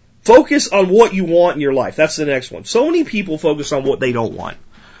 Focus on what you want in your life. That's the next one. So many people focus on what they don't want.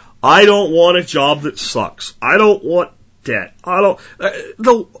 I don't want a job that sucks. I don't want debt.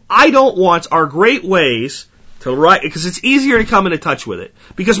 The I don't wants are great ways to write, because it's easier to come into touch with it.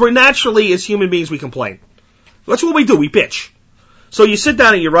 Because we're naturally, as human beings, we complain. That's what we do. We bitch. So you sit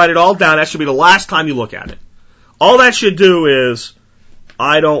down and you write it all down. That should be the last time you look at it. All that should do is,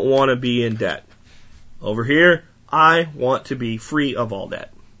 I don't want to be in debt. Over here, I want to be free of all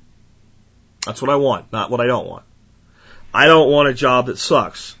debt. That's what I want, not what I don't want. I don't want a job that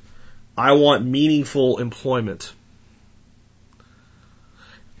sucks. I want meaningful employment.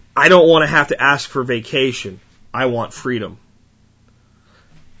 I don't want to have to ask for vacation. I want freedom.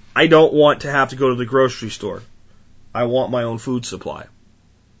 I don't want to have to go to the grocery store. I want my own food supply.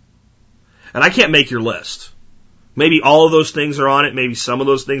 And I can't make your list. Maybe all of those things are on it. Maybe some of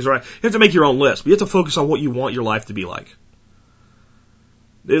those things are on it. You have to make your own list. But you have to focus on what you want your life to be like.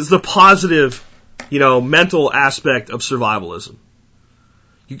 It's the positive, mental aspect of survivalism.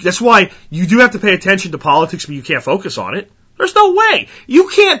 That's why you do have to pay attention to politics, but you can't focus on it. There's no way. You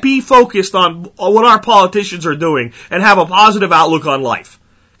can't be focused on what our politicians are doing and have a positive outlook on life.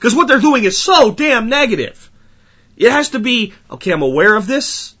 Because what they're doing is so damn negative. It has to be, okay, I'm aware of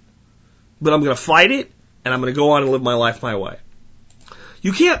this, but I'm going to fight it, and I'm going to go on and live my life my way.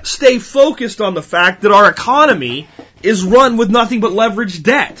 You can't stay focused on the fact that our economy is run with nothing but leveraged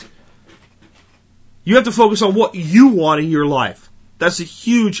debt. You have to focus on what you want in your life. That's a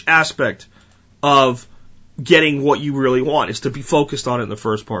huge aspect of getting what you really want, is to be focused on it in the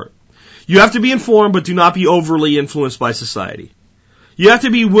first part. You have to be informed, but do not be overly influenced by society. You have to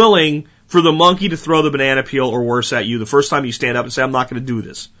be willing for the monkey to throw the banana peel or worse at you the first time you stand up and say, I'm not going to do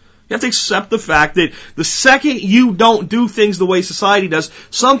this. You have to accept the fact that the second you don't do things the way society does,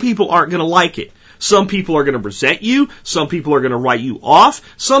 some people aren't going to like it. Some people are going to resent you. Some people are going to write you off.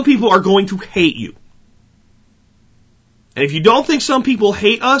 Some people are going to hate you. And if you don't think some people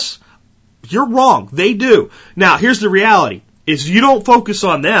hate us, you're wrong. They do. Now, here's the reality. Is you don't focus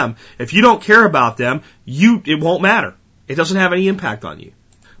on them, if you don't care about them, it won't matter. It doesn't have any impact on you.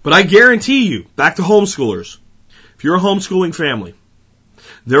 But I guarantee you, back to homeschoolers, if you're a homeschooling family,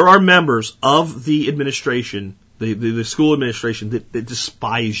 there are members of the administration, the school administration, that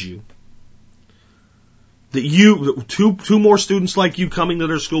despise you. That two more students like you coming to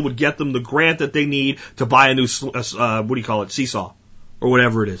their school would get them the grant that they need to buy a new, seesaw, or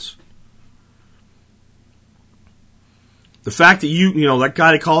whatever it is. The fact that that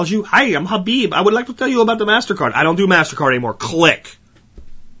guy that calls you, hi, I'm Habib, I would like to tell you about the MasterCard. I don't do MasterCard anymore. Click.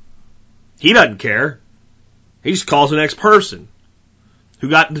 He doesn't care. He just calls the next person who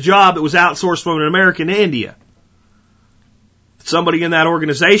got the job that was outsourced from an American to India. Somebody in that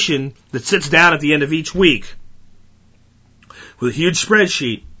organization that sits down at the end of each week with a huge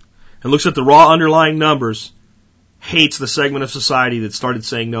spreadsheet and looks at the raw underlying numbers, hates the segment of society that started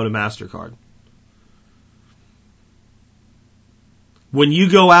saying no to MasterCard. When you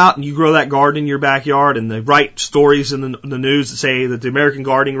go out and you grow that garden in your backyard and they write stories in the news that say that the American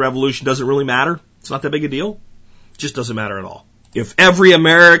gardening revolution doesn't really matter, it's not that big a deal, it just doesn't matter at all. If every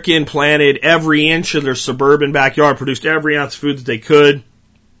American planted every inch of their suburban backyard, produced every ounce of food that they could,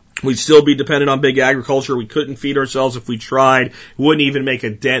 we'd still be dependent on big agriculture. We couldn't feed ourselves if we tried. We wouldn't even make a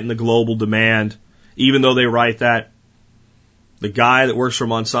dent in the global demand, even though they write that. The guy that works for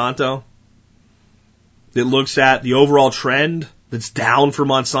Monsanto, that looks at the overall trend that's down for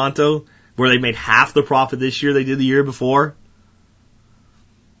Monsanto, where they made half the profit this year they did the year before,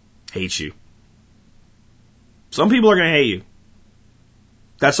 hates you. Some people are going to hate you.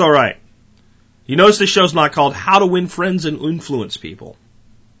 That's all right. You notice this show's not called How to Win Friends and Influence People.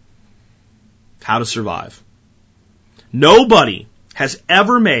 How to Survive. Nobody has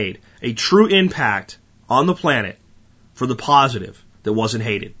ever made a true impact on the planet for the positive that wasn't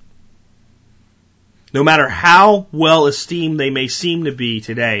hated. No matter how well esteemed they may seem to be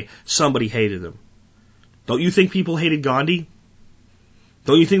today, somebody hated them. Don't you think people hated Gandhi?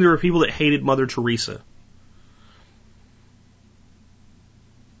 Don't you think there were people that hated Mother Teresa?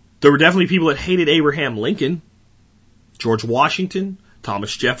 There were definitely people that hated Abraham Lincoln, George Washington,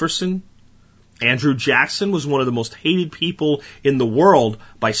 Thomas Jefferson. Andrew Jackson was one of the most hated people in the world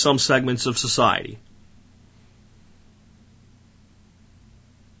by some segments of society.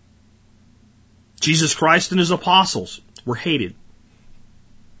 Jesus Christ and his apostles were hated.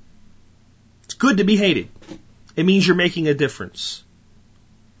 It's good to be hated. It means you're making a difference.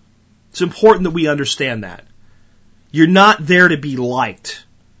 It's important that we understand that. You're not there to be liked.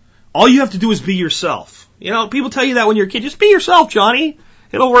 All you have to do is be yourself. You know, people tell you that when you're a kid. Just be yourself, Johnny.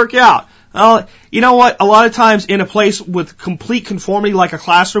 It'll work out. You know what? A lot of times in a place with complete conformity like a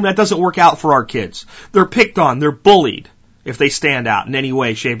classroom, that doesn't work out for our kids. They're picked on. They're bullied if they stand out in any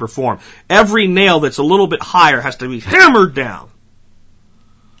way, shape, or form. Every nail that's a little bit higher has to be hammered down.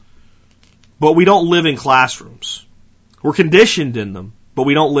 But we don't live in classrooms. We're conditioned in them, but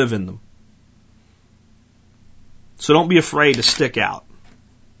we don't live in them. So don't be afraid to stick out.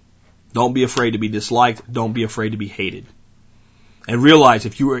 Don't be afraid to be disliked. Don't be afraid to be hated. And realize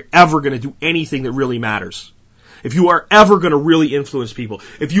if you are ever going to do anything that really matters, if you are ever going to really influence people,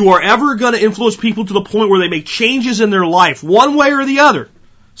 if you are ever going to influence people to the point where they make changes in their life, one way or the other,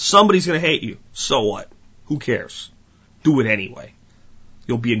 somebody's going to hate you. So what? Who cares? Do it anyway.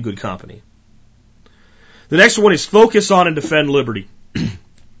 You'll be in good company. The next one is focus on and defend liberty.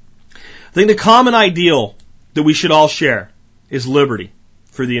 I think the common ideal that we should all share is liberty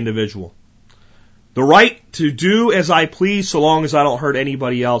for the individual. The right to do as I please so long as I don't hurt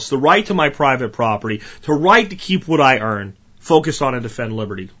anybody else. The right to my private property. The right to keep what I earn. Focus on and defend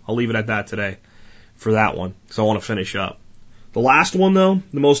liberty. I'll leave it at that today for that one because I want to finish up. The last one, though,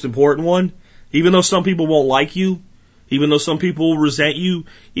 the most important one, even though some people won't like you, even though some people will resent you,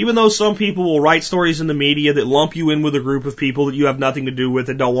 even though some people will write stories in the media that lump you in with a group of people that you have nothing to do with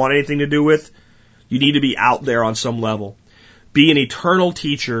and don't want anything to do with, you need to be out there on some level. Be an eternal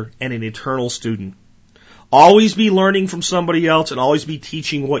teacher and an eternal student. Always be learning from somebody else and always be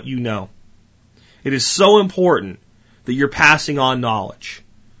teaching what you know. It is so important that you're passing on knowledge.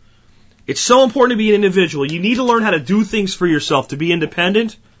 It's so important to be an individual. You need to learn how to do things for yourself, to be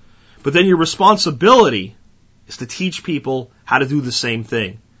independent, but then your responsibility is to teach people how to do the same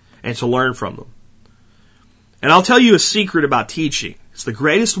thing and to learn from them. And I'll tell you a secret about teaching. It's the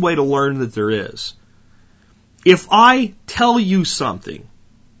greatest way to learn that there is. If I tell you something,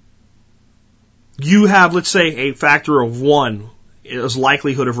 you have, let's say, a factor of 1 as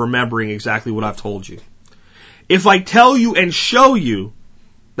likelihood of remembering exactly what I've told you. If I tell you and show you,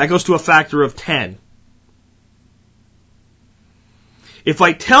 that goes to a factor of 10. If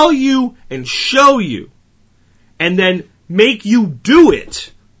I tell you and show you, and then make you do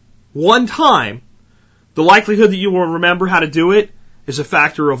it one time, the likelihood that you will remember how to do it is a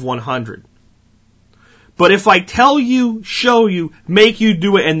factor of 100. But if I tell you, show you, make you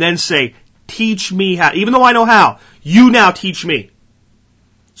do it, and then say, teach me how, even though I know how, you now teach me.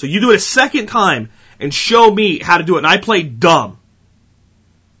 So you do it a second time and show me how to do it, and I play dumb.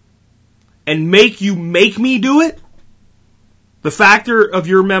 And make me do it, the factor of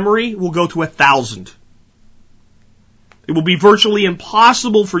your memory will go to 1,000. It will be virtually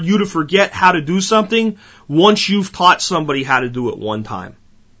impossible for you to forget how to do something once you've taught somebody how to do it one time.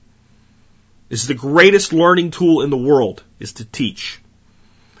 It's the greatest learning tool in the world, is to teach.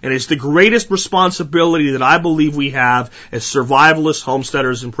 And it's the greatest responsibility that I believe we have as survivalists,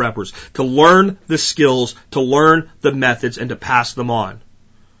 homesteaders, and preppers, to learn the skills, to learn the methods, and to pass them on.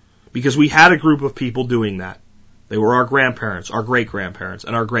 Because we had a group of people doing that. They were our grandparents, our great-grandparents,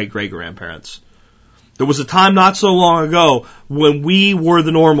 and our great-great-grandparents. There was a time not so long ago when we were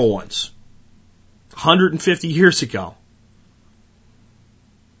the normal ones. 150 years ago.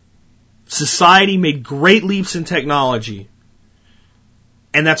 Society made great leaps in technology.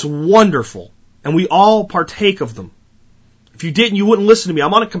 And that's wonderful. And we all partake of them. If you didn't, you wouldn't listen to me.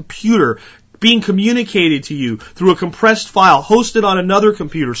 I'm on a computer being communicated to you through a compressed file hosted on another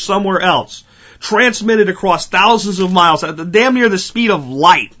computer somewhere else, transmitted across thousands of miles at damn near the speed of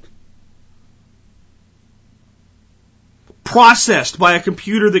light, processed by a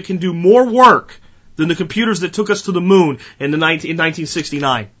computer that can do more work than the computers that took us to the moon in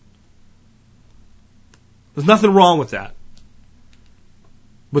 1969. There's nothing wrong with that.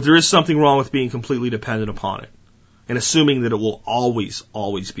 But there is something wrong with being completely dependent upon it and assuming that it will always,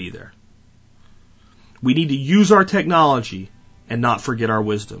 always be there. We need to use our technology and not forget our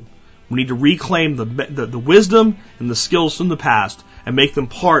wisdom. We need to reclaim the wisdom and the skills from the past and make them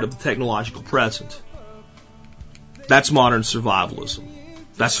part of the technological present. That's modern survivalism.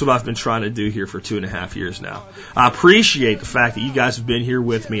 That's what I've been trying to do here for 2.5 years now. I appreciate the fact that you guys have been here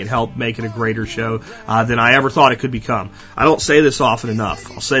with me and helped make it a greater show than I ever thought it could become. I don't say this often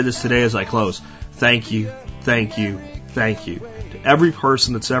enough. I'll say this today as I close. Thank you, thank you, thank you to every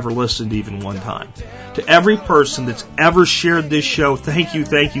person that's ever listened even one time. To every person that's ever shared this show, thank you,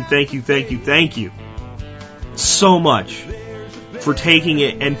 thank you, thank you, thank you, thank you so much for taking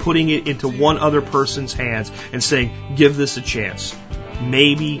it and putting it into one other person's hands and saying, give this a chance.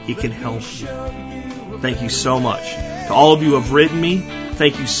 Maybe it can help you. Thank you so much. To all of you who have written me,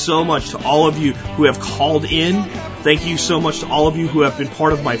 thank you so much. To all of you who have called in, thank you so much. To all of you who have been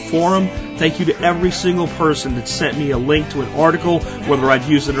part of my forum, thank you to every single person that sent me a link to an article, whether I've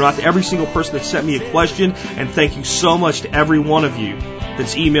used it or not, to every single person that sent me a question, and thank you so much to every one of you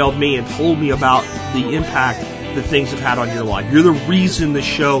that's emailed me and told me about the impact that things have had on your life. You're the reason the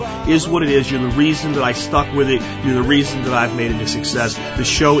show is what it is. You're the reason that I stuck with it. You're the reason that I've made it a success. The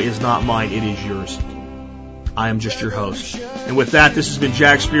show is not mine. It is yours. I am just your host. And with that, this has been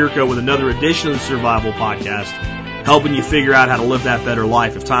Jack Spirko with another edition of the Survival Podcast, helping you figure out how to live that better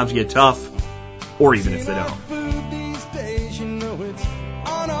life if times get tough, or even if they don't. These days, you know it's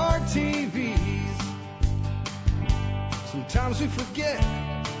on our TVs. Sometimes we forget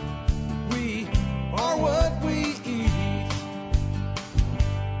we are what we eat.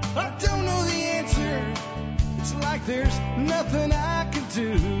 I don't know the answer. It's like there's nothing I can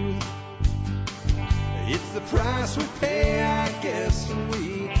do. It's the price we pay, I guess, when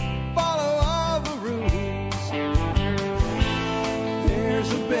we follow all the rules.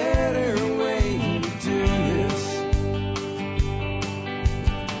 There's a better way to do this.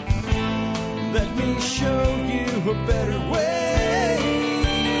 Let me show you a better way.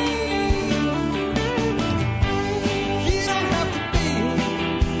 You don't have to be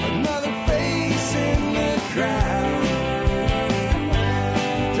another face in the crowd.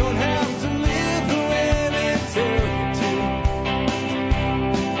 You don't have to live the way they tell you to.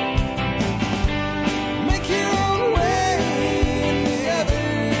 Make your own way and the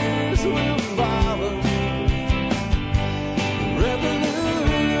others will follow.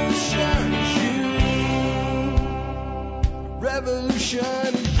 Revolution is you.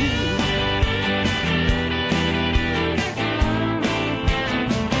 Revolution is you.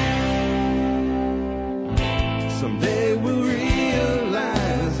 Someday we'll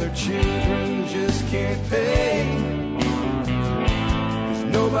realize our children just can't pay. 'Cause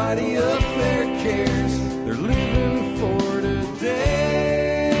nobody up there cares.